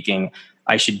generally speaking,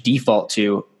 I should default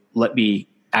to let me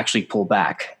actually pull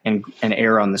back and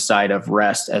err on the side of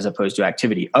rest as opposed to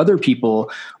activity. Other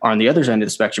people are on the other end of the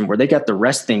spectrum where they got the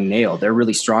rest thing nailed. They're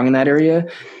really strong in that area.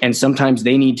 And sometimes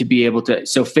they need to be able to,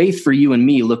 so faith for you and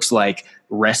me looks like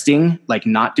resting, like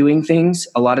not doing things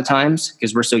a lot of times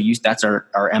because we're so used, that's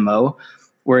our MO.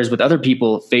 Whereas with other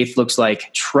people, faith looks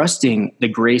like trusting the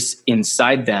grace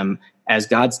inside them as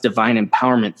God's divine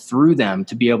empowerment through them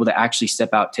to be able to actually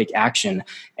step out, take action,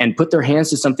 and put their hands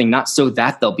to something, not so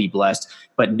that they'll be blessed,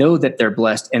 but know that they're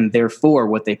blessed, and therefore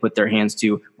what they put their hands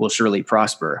to will surely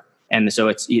prosper. And so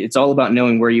it's all about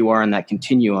knowing where you are in that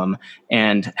continuum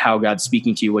and how God's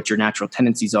speaking to you, what your natural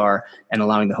tendencies are, and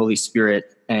allowing the Holy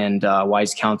Spirit and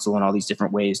wise counsel and all these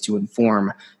different ways to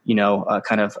inform,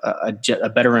 kind of a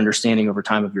better understanding over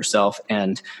time of yourself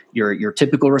and your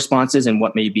typical responses and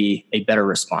what may be a better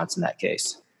response in that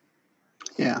case.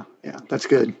 Yeah, that's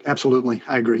good. Absolutely.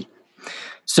 I agree.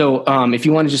 So if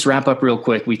you want to just wrap up real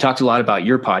quick, we talked a lot about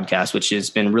your podcast, which has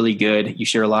been really good. You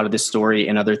share a lot of this story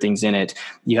and other things in it.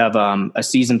 You have a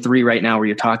season 3 right now where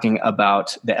you're talking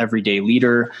about the everyday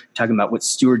leader, talking about what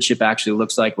stewardship actually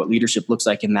looks like, what leadership looks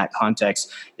like in that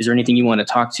context. Is there anything you want to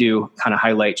talk to, kind of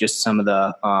highlight just some of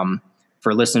the,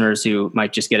 for listeners who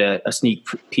might just get a sneak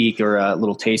peek or a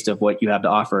little taste of what you have to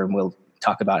offer, and we'll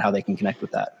talk about how they can connect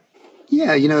with that?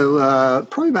 Yeah,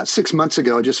 probably about 6 months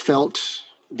ago, I just felt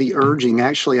the urging.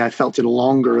 Actually, I felt it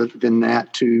longer than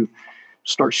that to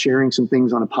start sharing some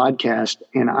things on a podcast.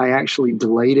 And I actually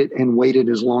delayed it and waited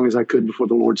as long as I could before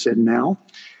the Lord said, now.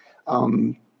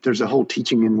 There's a whole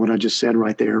teaching in what I just said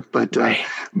right there. But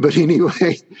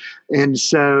anyway, and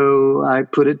so I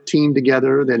put a team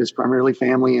together that is primarily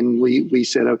family. And we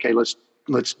said, okay,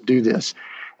 let's do this.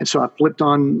 And so I flipped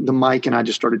on the mic and I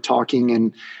just started talking.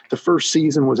 And the first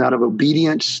season was out of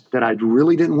obedience that I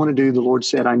really didn't want to do. The Lord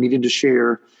said I needed to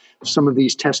share some of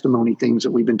these testimony things that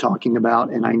we've been talking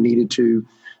about. And I needed to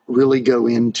really go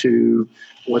into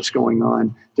what's going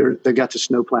on. They got the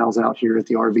snowplows out here at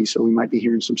the RV, so we might be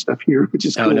hearing some stuff here, which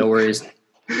is cool. Oh, no worries.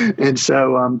 And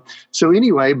so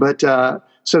anyway,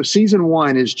 so season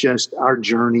 1 is just our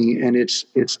journey, and it's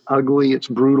ugly, it's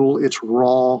brutal, it's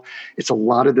raw. It's a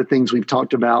lot of the things we've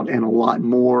talked about and a lot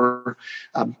more.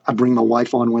 I bring my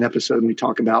wife on one episode and we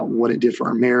talk about what it did for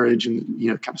our marriage and,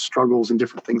 kind of struggles and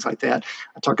different things like that.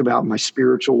 I talk about my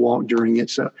spiritual walk during it.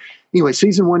 So anyway,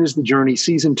 season 1 is the journey.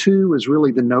 Season 2 is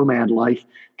really the nomad life,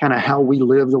 kind of how we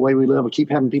live the way we live. I keep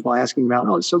having people asking about,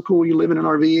 oh, it's so cool. You live in an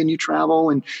RV and you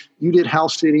travel and you did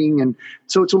house sitting. And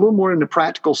so it's a little more in the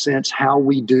practical sense, how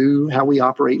we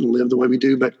operate and live the way we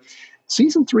do. But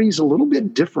season 3 is a little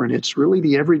bit different. It's really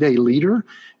the everyday leader.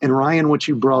 And Ryan, what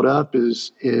you brought up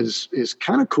is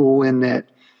kind of cool in that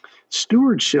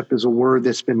stewardship is a word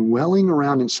that's been welling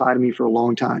around inside of me for a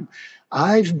long time.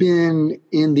 I've been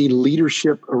in the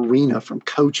leadership arena from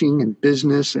coaching and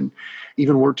business, and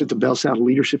even worked at the Bell South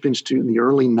Leadership Institute in the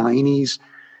early 90s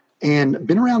and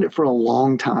been around it for a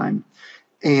long time.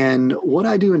 And what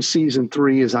I do in season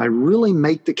 3 is I really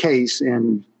make the case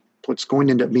in what's going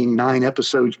to end up being 9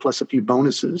 episodes plus a few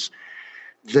bonuses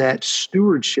that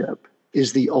stewardship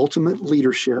is the ultimate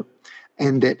leadership,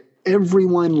 and that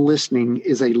everyone listening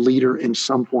is a leader in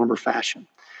some form or fashion.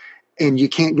 And you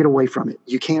can't get away from it.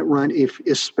 You can't run,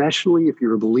 especially if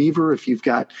you're a believer, if you've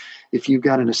got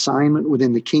an assignment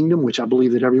within the kingdom, which I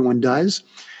believe that everyone does,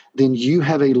 then you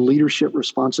have a leadership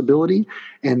responsibility.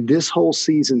 And this whole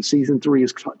season 3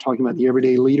 is talking about the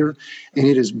everyday leader, and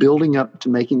it is building up to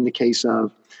making the case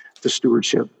of the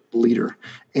stewardship leader.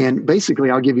 And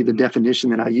basically, I'll give you the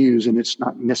definition that I use, and it's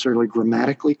not necessarily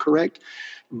grammatically correct,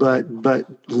 but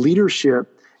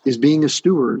leadership is being a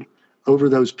steward over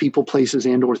those people, places,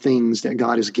 and or things that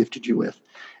God has gifted you with.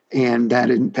 And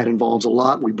that involves a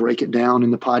lot. We break it down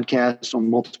in the podcast on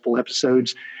multiple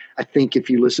episodes. I think if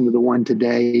you listen to the one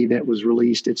today that was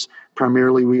released, it's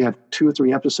primarily, we have 2 or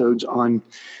 3 episodes on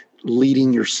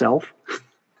leading yourself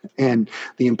and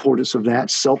the importance of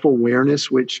that. Self-awareness,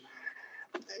 which,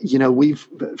 we've,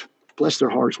 bless their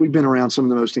hearts, we've been around some of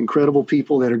the most incredible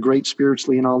people that are great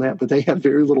spiritually and all that, but they have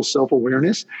very little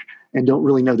self-awareness and don't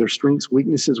really know their strengths,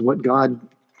 weaknesses, what God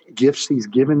gifts he's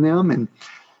given them. And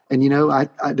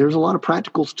there's a lot of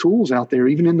practical tools out there,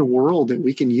 even in the world, that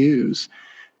we can use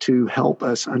to help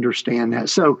us understand that.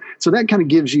 So that kind of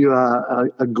gives you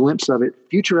a glimpse of it.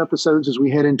 Future episodes, as we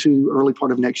head into early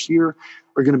part of next year,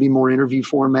 are going to be more interview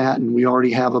format, and we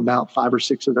already have about 5 or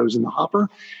 6 of those in the hopper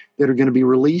that are going to be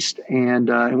released, and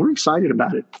we're excited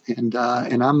about it, and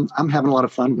I'm having a lot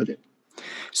of fun with it.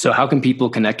 So how can people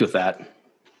connect with that?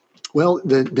 Well,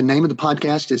 the name of the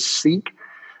podcast is Seek,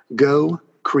 Go,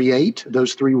 Create,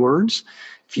 those 3 words.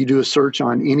 If you do a search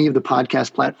on any of the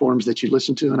podcast platforms that you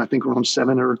listen to, and I think we're on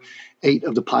 7 or 8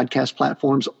 of the podcast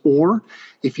platforms, or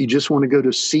if you just want to go to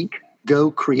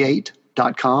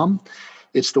seekgocreate.com,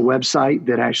 it's the website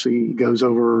that actually goes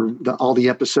over all the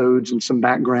episodes and some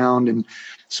background and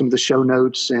some of the show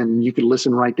notes, and you can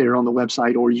listen right there on the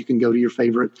website, or you can go to your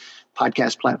favorite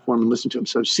podcast platform and listen to them.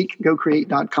 So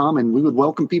seekgocreate.com, and we would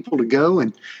welcome people to go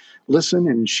and listen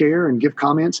and share and give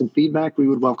comments and feedback. We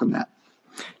would welcome that.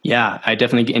 Yeah, I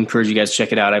definitely encourage you guys to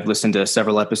check it out. I've listened to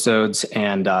several episodes,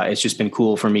 and it's just been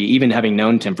cool for me, even having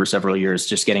known Tim for several years,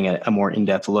 just getting a more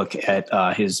in-depth look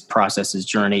at his process, his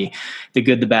journey, the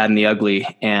good, the bad, and the ugly,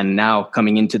 and now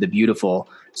coming into the beautiful.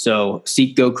 So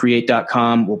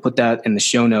seekgocreate.com. We'll put that in the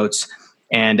show notes.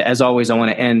 And as always, I want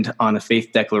to end on a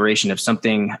faith declaration of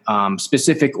something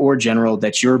specific or general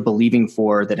that you're believing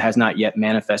for that has not yet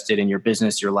manifested in your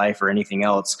business, your life, or anything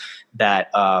else, that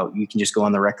you can just go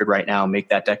on the record right now and make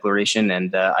that declaration.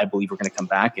 And I believe we're going to come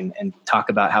back and talk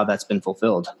about how that's been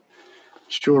fulfilled.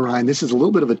 Sure, Ryan. This is a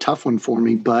little bit of a tough one for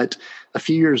me, but a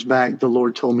few years back, the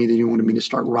Lord told me that he wanted me to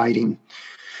start writing,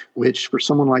 which for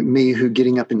someone like me who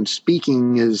getting up and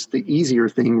speaking is the easier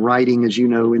thing, writing, as you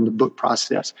know, in the book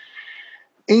process.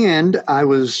 And I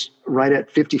was right at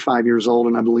 55 years old,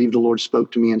 and I believe the Lord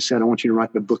spoke to me and said, I want you to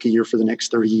write a book a year for the next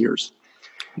 30 years.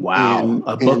 Wow.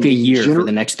 A book a year for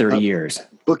the next 30 years.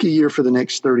 Book a year for the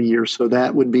next 30 years. So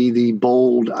that would be the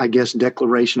bold, I guess,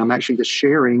 declaration. I'm actually just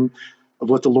sharing of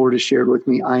what the Lord has shared with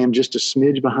me. I am just a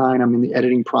smidge behind. I'm in the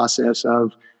editing process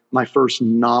of my first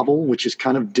novel, which is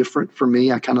kind of different for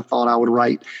me. I kind of thought I would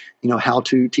write,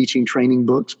 how-to teaching, training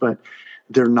books, but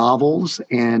they're novels,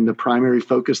 and the primary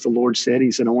focus, the Lord said,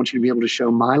 he said, I want you to be able to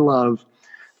show my love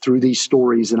through these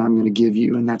stories that I'm going to give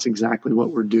you. And that's exactly what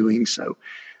we're doing. So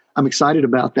I'm excited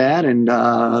about that, and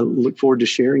look forward to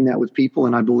sharing that with people.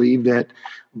 And I believe that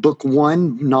book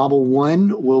 1, novel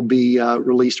 1, will be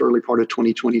released early part of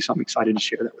 2020. So I'm excited to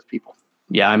share that with people.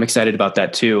 Yeah, I'm excited about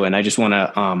that too. And I just want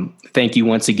to thank you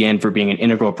once again for being an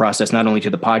integral process, not only to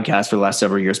the podcast for the last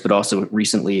several years, but also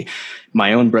recently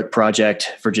my own book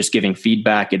project, for just giving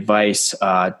feedback, advice,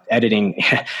 editing.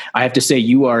 I have to say,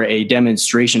 you are a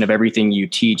demonstration of everything you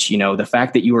teach. The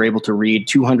fact that you were able to read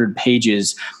 200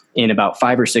 pages in about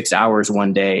 5 or 6 hours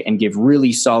one day and give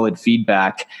really solid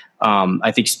feedback,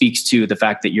 I think speaks to the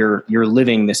fact that you're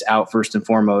living this out first and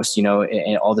foremost, and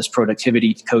all this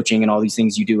productivity coaching and all these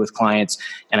things you do with clients.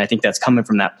 And I think that's coming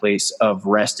from that place of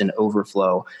rest and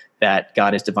overflow that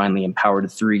God has divinely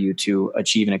empowered through you to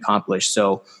achieve and accomplish.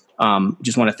 So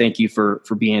just want to thank you for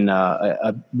being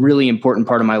a really important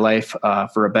part of my life,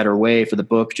 for a better way, for the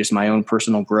book, just my own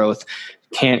personal growth.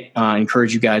 Can't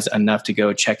encourage you guys enough to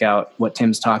go check out what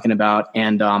Tim's talking about.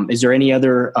 And is there any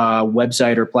other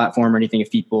website or platform or anything, if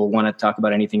people want to talk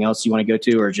about anything else you want to go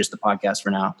to, or just the podcast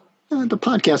for now? The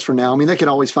podcast for now. I mean, they could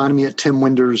always find me at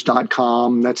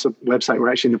timwinders.com. That's a website we're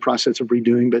actually in the process of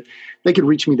redoing, but they could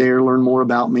reach me there, learn more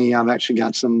about me. I've actually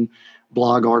got some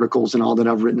blog articles and all that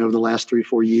I've written over the last 3 or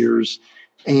 4 years.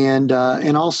 And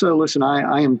also, listen,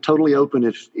 I am totally open.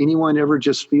 If anyone ever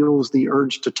just feels the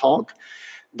urge to talk,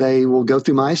 they will go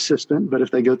through my assistant. But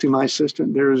if they go through my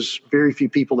assistant, there's very few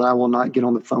people that I will not get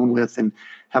on the phone with and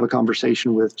have a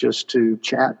conversation with just to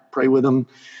chat, pray with them,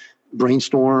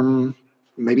 brainstorm,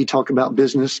 maybe talk about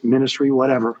business, ministry,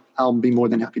 whatever. I'll be more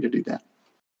than happy to do that.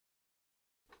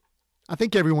 I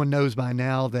think everyone knows by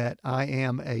now that I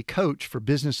am a coach for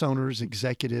business owners,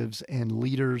 executives, and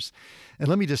leaders. And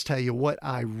let me just tell you what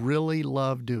I really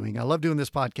love doing. I love doing this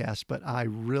podcast, but I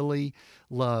really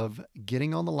love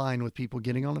getting on the line with people,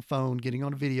 getting on the phone, getting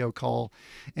on a video call,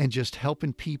 and just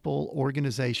helping people,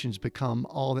 organizations become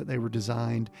all that they were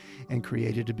designed and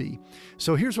created to be.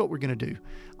 So here's what we're going to do.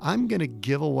 I'm going to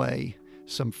give away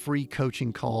some free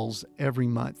coaching calls every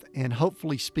month and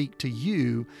hopefully speak to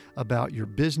you about your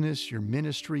business, your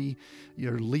ministry,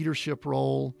 your leadership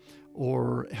role,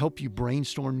 or help you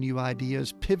brainstorm new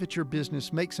ideas, pivot your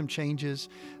business, make some changes,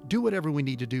 do whatever we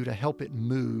need to do to help it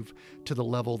move to the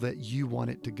level that you want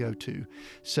it to go to.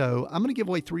 So I'm going to give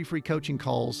away 3 free coaching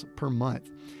calls per month.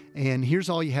 And here's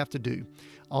all you have to do.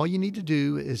 All you need to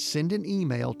do is send an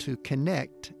email to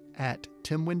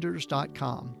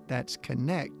connect@timwinders.com. That's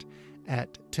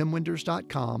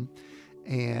connect@timwinders.com.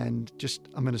 And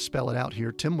I'm going to spell it out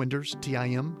here. Tim Winders,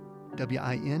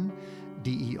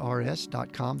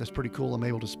 TIMWINDERS.com. That's pretty cool. I'm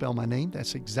able to spell my name.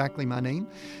 That's exactly my name.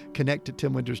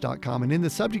 Connect@timwinders.com. And in the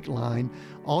subject line,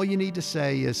 all you need to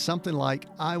say is something like,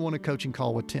 I want a coaching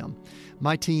call with Tim.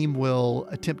 My team will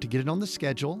attempt to get it on the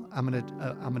schedule. I'm going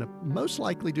to most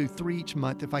likely do 3 each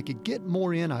month. If I could get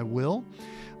more in, I will.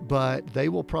 But they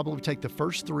will probably take the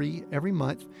first 3 every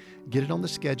month, get it on the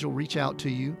schedule, reach out to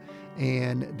you,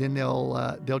 and then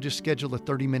they'll just schedule a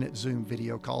 30-minute Zoom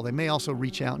video call. They may also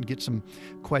reach out and get some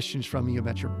questions from you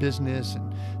about your business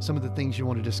and some of the things you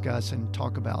want to discuss and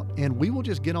talk about. And we will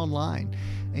just get online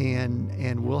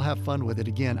and we'll have fun with it.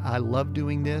 Again, I love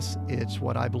doing this. It's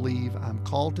what I believe I'm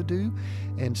called to do.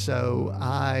 And so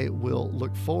I will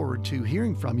look forward to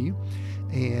hearing from you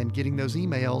and getting those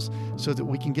emails so that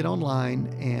we can get online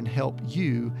and help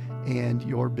you and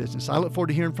your business. I look forward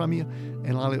to hearing from you,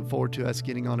 and I look forward to us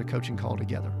getting on a coaching call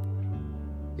together.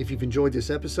 If you've enjoyed this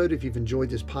episode, if you've enjoyed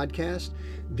this podcast,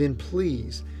 then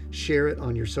please share it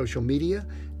on your social media,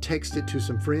 text it to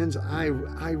some friends. I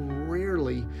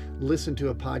rarely listen to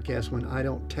a podcast when I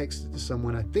don't text it to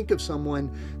someone. I think of someone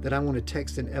that I want to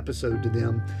text an episode to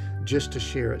them just to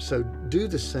share it. So do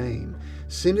the same.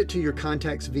 Send it to your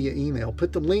contacts via email.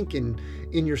 Put the link in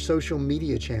your social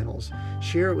media channels.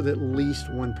 Share it with at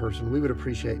least one person. We would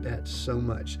appreciate that so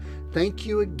much. Thank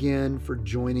you again for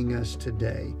joining us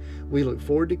today. We look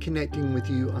forward to connecting with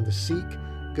you on the Seek,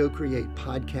 Go Create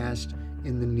podcast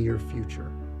in the near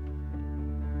future.